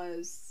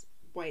was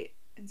white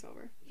and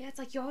silver. Yeah, it's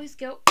like you always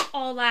go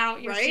all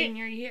out your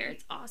senior year.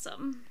 It's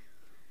awesome.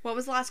 What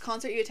was the last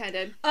concert you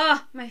attended?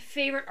 My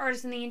favorite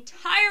artist in the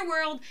entire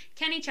world,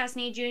 Kenny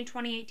Chesney, June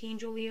 2018.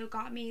 Julio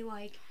got me,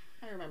 like,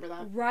 I remember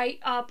that. Right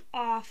up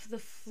off the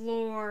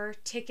floor,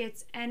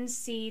 tickets and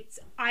seats.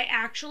 I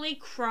actually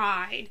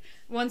cried.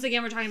 Once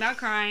again, we're talking about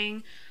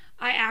crying.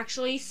 I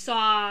actually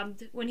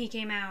sobbed when he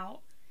came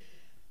out.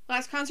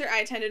 Last concert I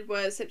attended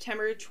was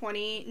September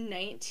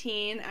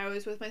 2019. I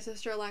was with my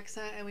sister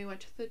Alexa, and we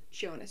went to the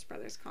Jonas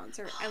Brothers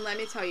concert. And let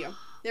me tell you,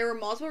 there were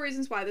multiple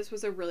reasons why this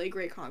was a really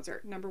great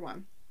concert. Number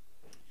one,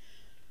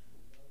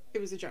 it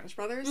was the Jonas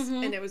Brothers,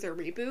 and it was their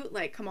reboot.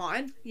 Like, come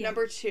on. Yeah.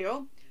 Number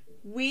two,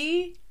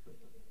 we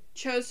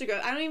chose to go.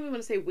 I don't even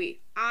want to say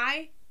we.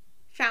 I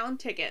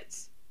found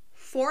tickets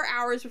 4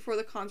 hours before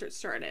the concert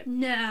started.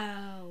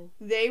 No.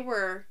 They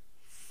were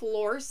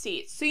floor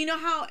seats. So you know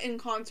how in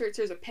concerts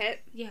there's a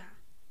pit? Yeah.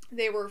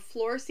 They were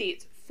floor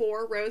seats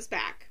 4 rows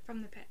back.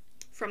 From the pit.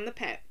 From the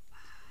pit.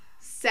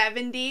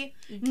 $70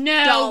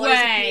 no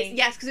way. a piece.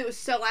 Yes, because it was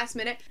so last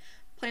minute.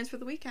 Plans for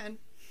the weekend.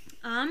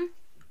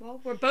 Well,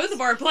 we're both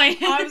of our plans.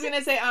 I was going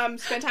to say,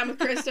 spend time with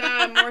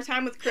Krista, more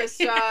time with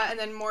Krista, and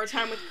then more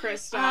time with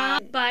Krista.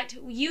 But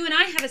you and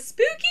I have a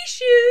spooky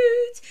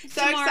shoot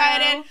So tomorrow.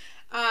 excited.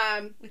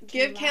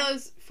 Give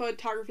Kayla's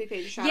photography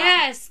page a shout out.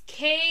 Yes,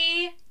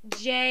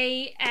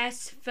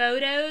 KJS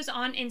Photos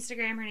on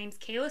Instagram. Her name's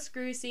Kayla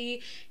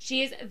Scrucy.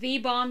 She is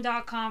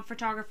thebomb.com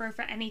photographer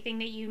for anything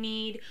that you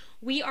need.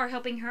 We are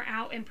helping her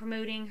out and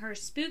promoting her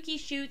spooky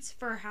shoots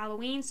for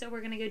Halloween, so we're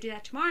going to go do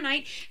that tomorrow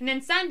night. And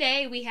then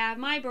Sunday, we have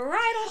my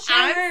bridal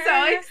shower. I'm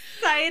so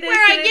excited.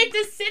 Where I get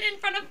to sit in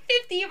front of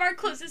 50 of our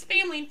closest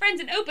family and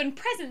friends and open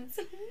presents.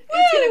 It's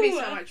going to be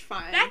Woo! so much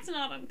fun. That's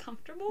not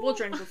uncomfortable. We'll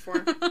drink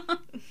before.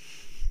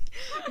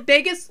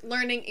 Biggest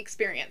learning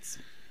experience?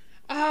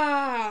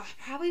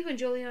 Probably when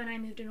Julia and I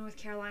moved to North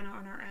Carolina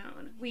on our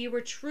own. We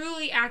were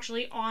truly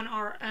actually on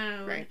our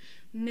own. Right.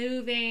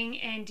 Moving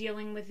and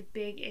dealing with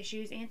big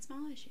issues and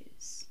small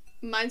issues.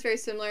 Mine's very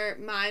similar.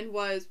 Mine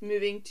was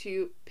moving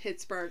to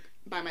Pittsburgh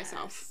by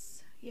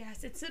myself.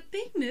 Yes, it's a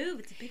big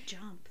move. It's a big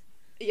jump.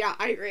 Yeah,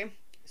 I agree.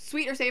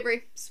 Sweet or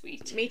savory?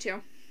 Sweet. Me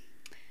too.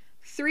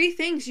 3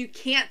 things you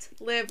can't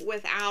live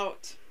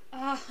without.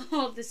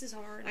 Oh, this is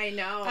hard. I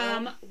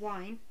know.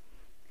 Wine.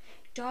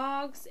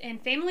 Dogs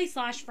and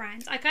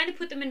family/friends. I kind of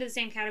put them into the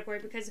same category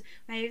because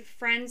my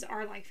friends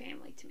are like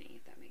family to me,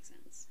 if that makes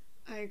sense.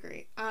 I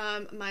agree.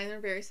 Mine are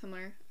very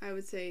similar. I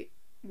would say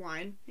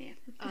wine. Yeah.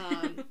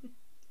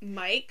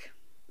 Mike.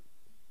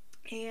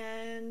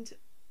 And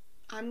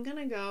I'm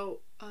gonna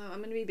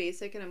be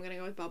basic and I'm gonna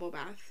go with bubble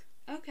bath.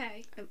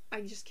 Okay.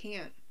 I just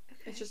can't.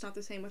 Okay. It's just not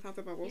the same without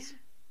the bubbles. Yeah.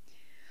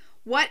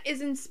 What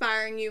is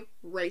inspiring you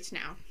right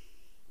now?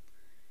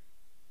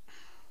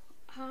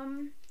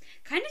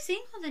 Kind of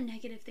seeing all the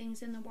negative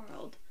things in the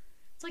world.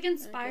 It's like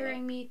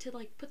inspiring me to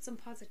like put some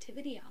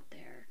positivity out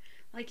there.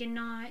 Like, and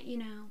not,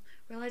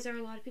 realize there are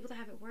a lot of people that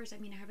have it worse. I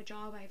mean, I have a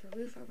job, I have a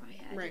roof over my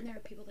head, right. And there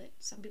are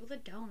some people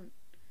that don't.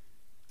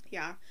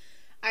 Yeah.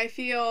 I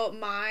feel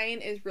mine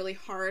is really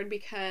hard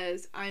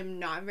because I'm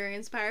not very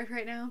inspired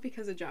right now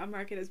because the job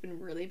market has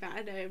been really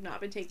bad. I have not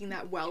been taking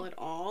that well at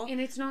all.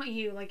 And it's not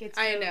you, like it's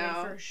I COVID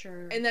know for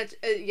sure. And that's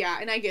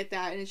and I get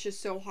that, and it's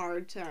just so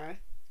hard to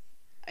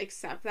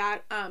accept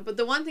that. But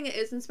the one thing that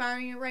is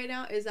inspiring me right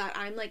now is that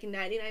I'm like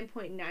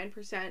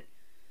 99.9%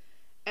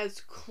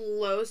 as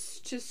close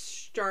to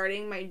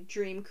starting my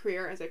dream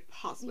career as I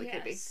possibly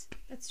could be.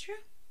 That's true.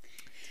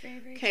 It's very,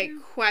 very Okay, true.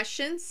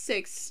 question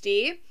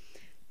 60.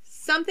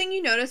 Something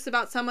you notice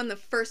about someone the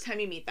first time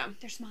you meet them.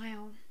 Their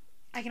smile.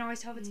 I can always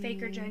tell if it's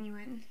fake or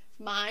genuine.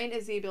 Mine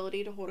is the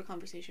ability to hold a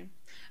conversation.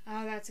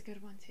 Oh, that's a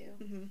good one too.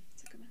 Mm-hmm.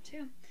 That's a good one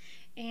too.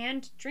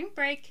 And drink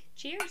break.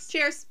 Cheers.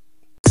 Cheers.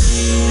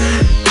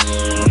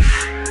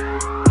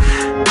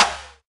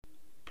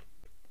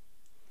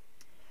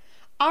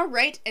 All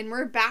right, and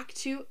we're back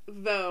to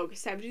Vogue.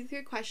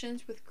 73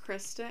 questions with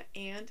Krista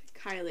and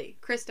Kylie.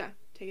 Krista,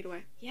 take it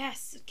away.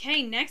 Yes.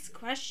 Okay, next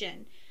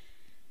question.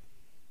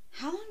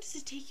 How long does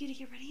it take you to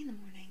get ready in the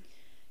morning?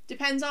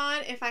 Depends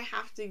on if I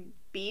have to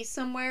be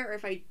somewhere or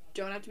if I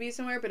don't have to be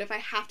somewhere, but if I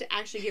have to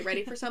actually get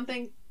ready for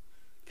something,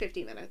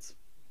 50 minutes.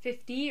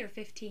 50 or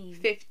 15?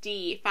 50.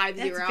 50. That's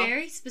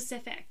very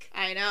specific.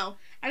 I know.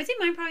 I would say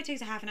mine probably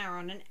takes a half an hour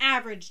on an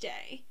average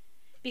day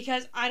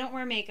because I don't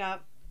wear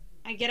makeup.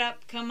 I get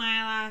up, comb my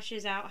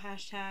eyelashes out,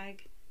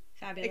 hashtag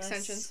fabulous.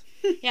 Extensions.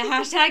 Yeah,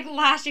 hashtag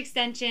lash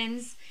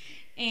extensions.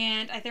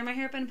 And I throw my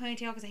hair up in a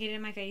ponytail because I hate it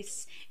in my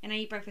face. And I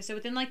eat breakfast. So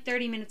within like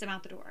 30 minutes, I'm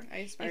out the door. I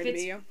aspire if to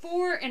be you. it's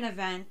for an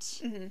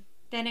event,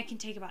 then it can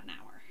take about an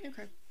hour.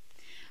 Okay.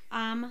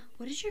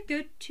 What is your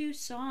go-to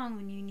song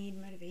when you need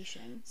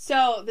motivation?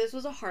 So this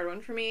was a hard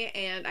one for me,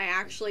 and I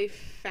actually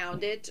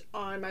found it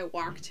on my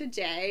walk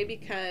today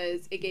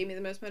because it gave me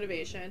the most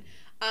motivation.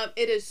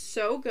 It is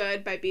So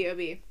Good by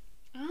B.O.B.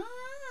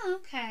 Oh,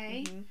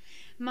 okay.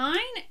 Mine,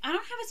 I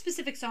don't have a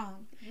specific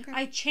song. Okay.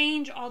 I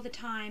change all the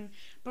time,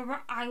 but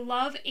I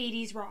love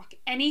 80s rock.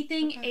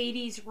 Anything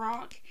 80s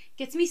rock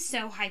gets me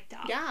so hyped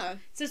up. Yeah.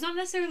 So it's not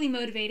necessarily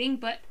motivating,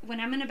 but when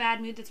I'm in a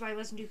bad mood, that's what I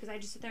listen to because I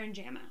just sit there and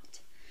jam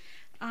out.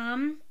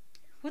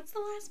 What's the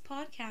last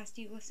podcast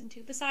you listened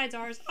to besides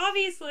ours?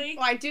 Obviously.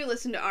 Well, I do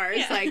listen to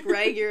ours like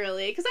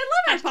regularly because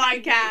I love our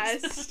Hashtag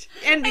podcast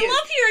and views. I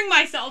love hearing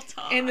myself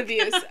talk. And the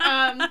views.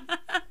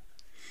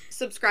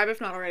 Subscribe if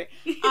not already.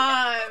 The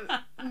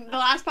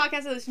last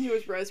podcast I listened to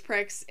was Rose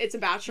Pricks. It's a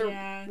Bachelor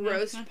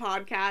roast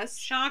podcast.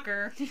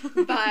 Shocker.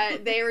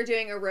 But they were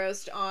doing a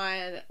roast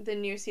on the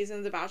new season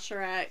of The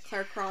Bachelorette,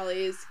 Claire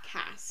Crawley's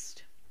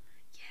cast.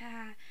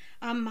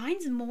 Yeah.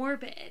 Mine's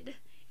Morbid.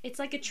 It's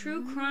like a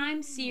true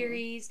crime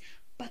series,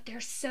 but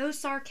they're so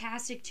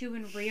sarcastic too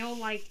and real.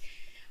 Like,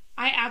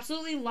 I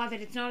absolutely love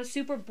it. It's not a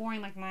super boring,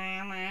 like,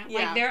 meh, meh. Yeah.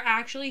 Like, they're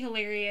actually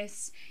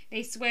hilarious.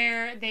 They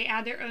swear, they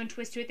add their own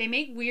twist to it. They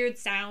make weird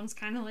sounds,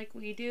 kind of like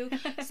we do.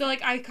 So,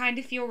 like, I kind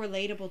of feel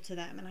relatable to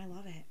them, and I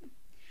love it.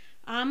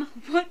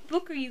 What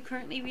book are you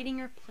currently reading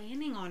or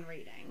planning on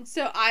reading?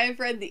 So, I've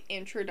read the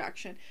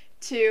introduction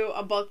to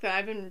a book that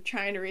I've been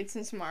trying to read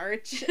since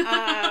March.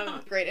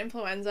 Great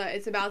Influenza.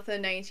 It's about the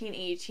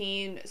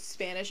 1918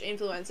 Spanish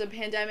influenza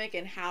pandemic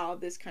and how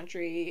this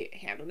country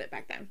handled it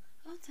back then.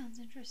 Oh, that sounds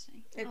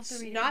interesting.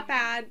 It's not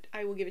bad.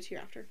 I will give it to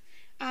you after.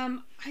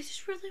 I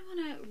just really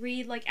want to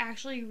read, like,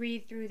 actually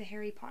read through the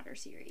Harry Potter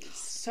series.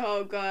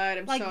 So good.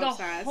 I'm like, so the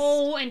obsessed.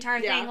 whole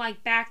entire thing,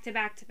 like, back to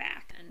back to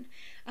back.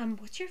 And,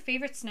 what's your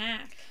favorite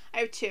snack? I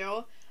have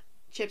two.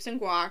 Chips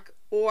and guac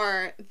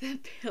or the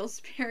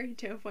Pillsbury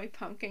Doughboy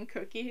pumpkin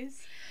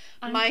cookies.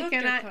 Uncooked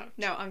or cooked?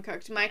 No,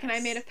 uncooked. Mike and I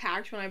made a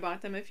pact when I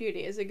bought them a few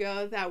days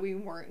ago that we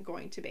weren't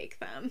going to bake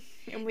them.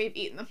 And we've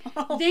eaten them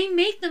all. They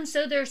make them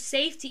so they're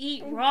safe to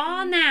eat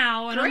raw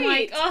now. And Great. I'm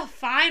like, oh,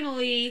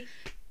 finally.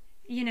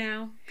 You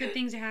know, good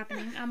things are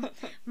happening.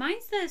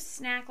 Mine's the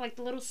snack, like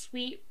the little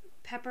sweet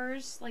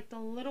peppers, like the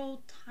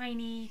little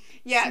tiny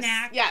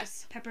snack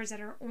peppers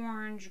that are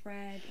orange,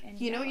 red, and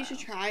You yellow. know what you should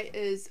try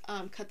is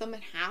cut them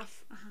in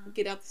half,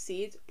 get out the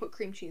seeds, put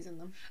cream cheese in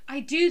them. I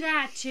do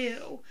that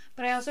too,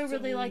 but I also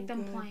really like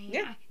them good. plain.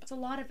 Yeah. It's a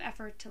lot of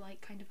effort to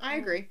like kind of I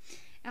agree.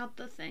 out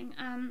the thing.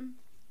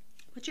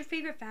 What's your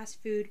favorite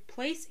fast food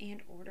place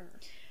and order?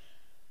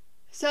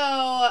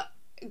 So,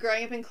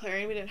 growing up in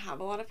Clarion, we didn't have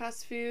a lot of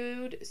fast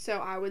food, so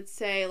I would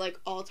say, like,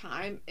 all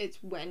time, it's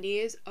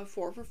Wendy's, a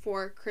 4 for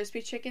 $4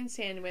 crispy chicken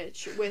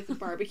sandwich with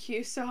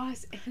barbecue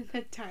sauce and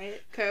a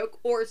Diet Coke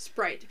or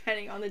Sprite,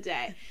 depending on the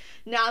day.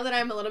 Now that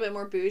I'm a little bit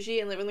more bougie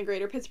and live in the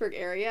greater Pittsburgh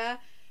area,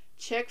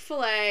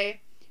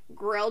 Chick-fil-A,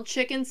 grilled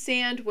chicken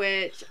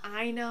sandwich.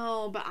 I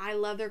know, but I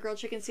love their grilled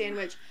chicken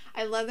sandwich.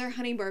 I love their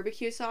honey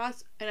barbecue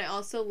sauce, and I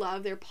also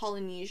love their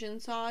Polynesian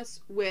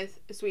sauce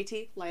with a sweet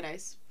tea, light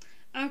ice.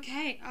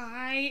 Okay,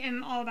 I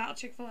am all about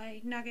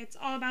Chick-fil-A nuggets,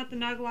 all about the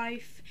Nug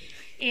Life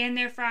and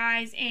their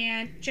fries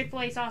and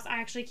Chick-fil-A sauce. I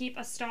actually keep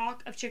a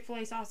stock of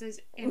Chick-fil-A sauces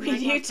in my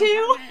glove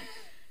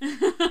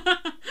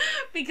compartment.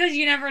 Because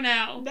you never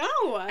know.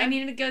 No. I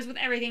mean, it goes with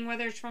everything,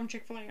 whether it's from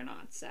Chick-fil-A or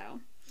not, so.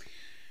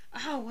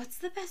 Oh, what's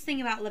the best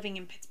thing about living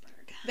in Pittsburgh?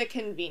 The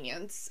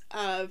convenience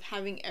of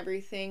having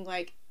everything,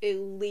 like, at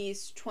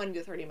least 20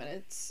 to 30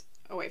 minutes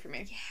away from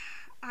me. Yeah,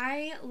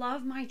 I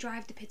love my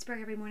drive to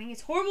Pittsburgh every morning.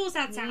 As horrible as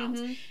that sounds.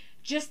 Mm-hmm.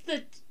 Just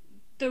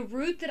the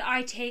route that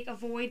I take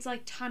avoids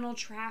like tunnel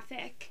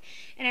traffic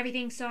and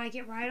everything, so I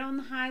get right on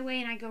the highway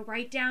and I go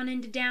right down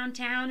into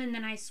downtown and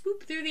then I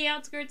swoop through the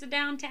outskirts of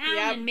downtown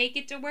and make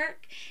it to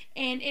work,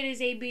 and it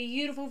is a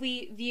beautiful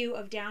view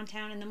of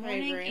downtown in the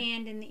morning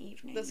and in the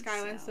evening. The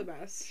skyline's the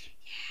best.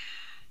 Yeah.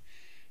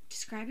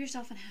 Describe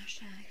yourself in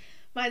hashtag.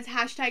 Mine's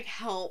hashtag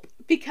help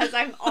because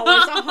I'm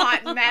always a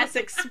hot mess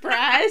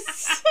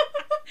express.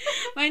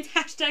 Mine's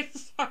hashtag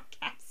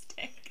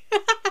sarcastic.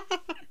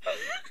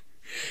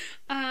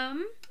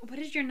 What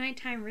is your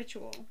nighttime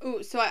ritual?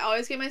 Ooh, so I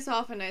always get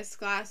myself a nice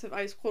glass of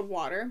ice cold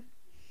water,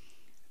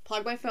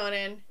 plug my phone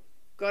in,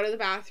 go to the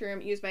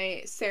bathroom, use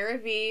my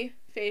CeraVe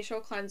facial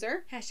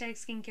cleanser. Hashtag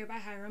skincare by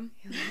Hiram.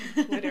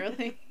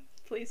 Literally.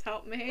 Please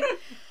help me.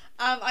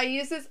 I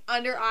use this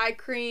under eye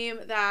cream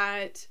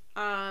that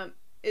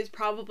is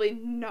probably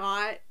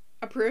not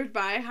approved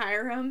by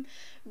Hiram,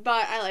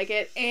 but I like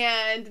it.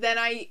 And then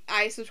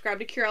I subscribe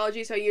to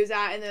Curology, so I use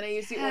that, and then I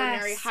use the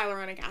ordinary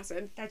hyaluronic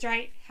acid. That's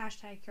right.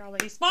 Hashtag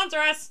Curology. Sponsor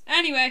us!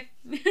 Anyway.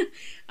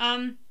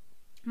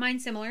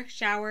 Mine's similar.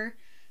 Shower,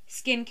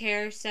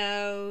 skincare,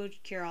 so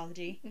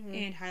Curology,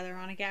 and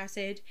hyaluronic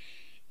acid.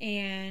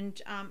 And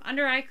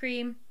under eye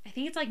cream, I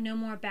think it's like No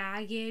More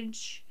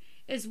Baggage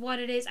is what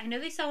it is. I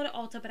know they sell it at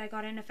Ulta, but I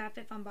got it in a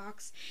FabFitFun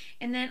box.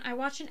 And then I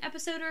watched an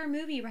episode or a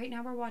movie. Right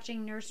now we're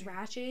watching Nurse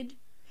Ratched.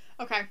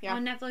 Okay, yeah.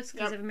 On Netflix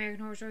because of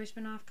American Horror Story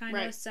spinoff, kind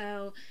of.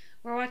 So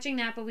we're watching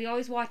that, but we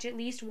always watch at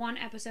least one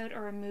episode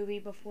or a movie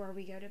before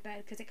we go to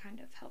bed because it kind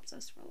of helps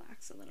us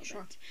relax a little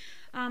bit.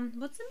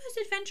 What's the most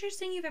adventurous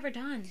thing you've ever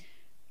done?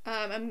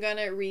 I'm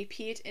gonna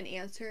repeat an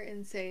answer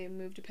and say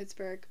move to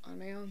Pittsburgh on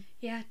my own.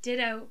 Yeah,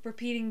 ditto.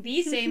 Repeating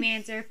the same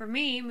answer for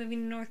me, moving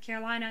to North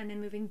Carolina and then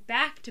moving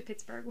back to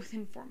Pittsburgh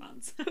within 4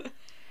 months.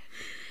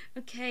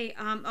 Okay,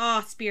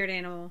 spirit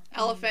animal.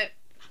 Elephant.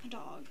 A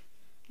dog.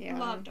 Yeah.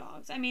 Love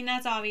dogs. I mean,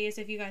 that's obvious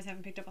if you guys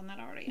haven't picked up on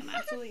that already. I'm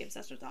absolutely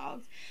obsessed with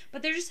dogs.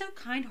 But they're just so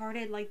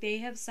kind-hearted. Like, they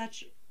have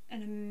such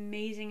an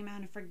amazing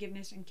amount of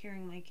forgiveness and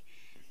caring. Like,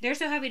 they're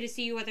so happy to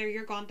see you whether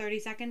you're gone 30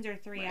 seconds or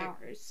 3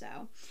 hours.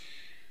 So,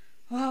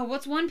 oh,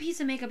 what's one piece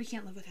of makeup you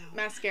can't live without?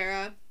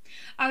 Mascara.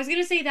 I was going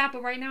to say that,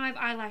 but right now I have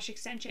eyelash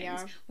extensions.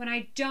 Yeah. When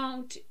I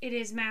don't, it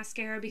is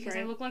mascara because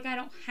I look like I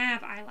don't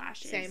have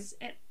eyelashes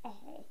at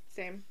all.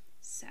 Same.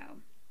 So...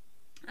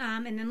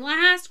 and then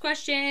last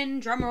question,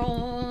 drum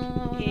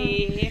roll.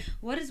 Hey.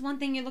 What is one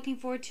thing you're looking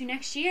forward to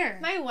next year?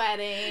 My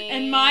wedding.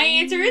 And my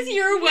answer is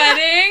your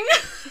wedding.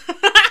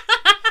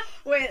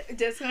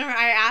 Wait,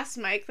 I asked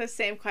Mike the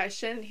same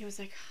question, and he was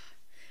like,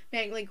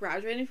 man, like,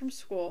 graduating from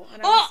school.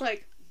 And I was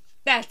like...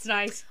 That's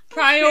nice.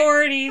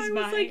 Priorities, I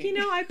was like,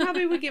 I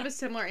probably would give a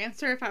similar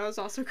answer if I was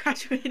also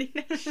graduating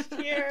next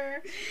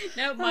year.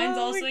 Nope, mine's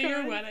also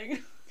your wedding.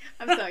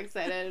 I'm so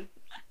excited.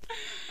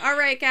 All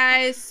right,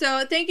 guys.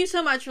 So thank you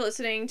so much for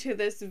listening to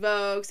this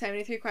Vogue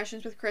 73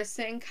 Questions with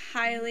Krista and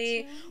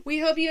Kylie. We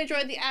hope you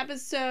enjoyed the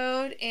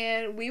episode,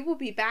 and we will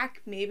be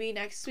back maybe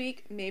next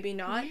week, maybe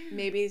not,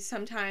 maybe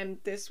sometime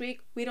this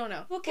week. We don't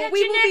know. We'll catch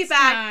you next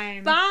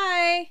time.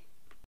 Bye.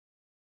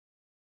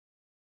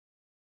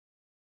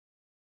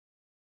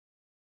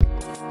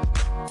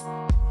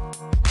 Bye.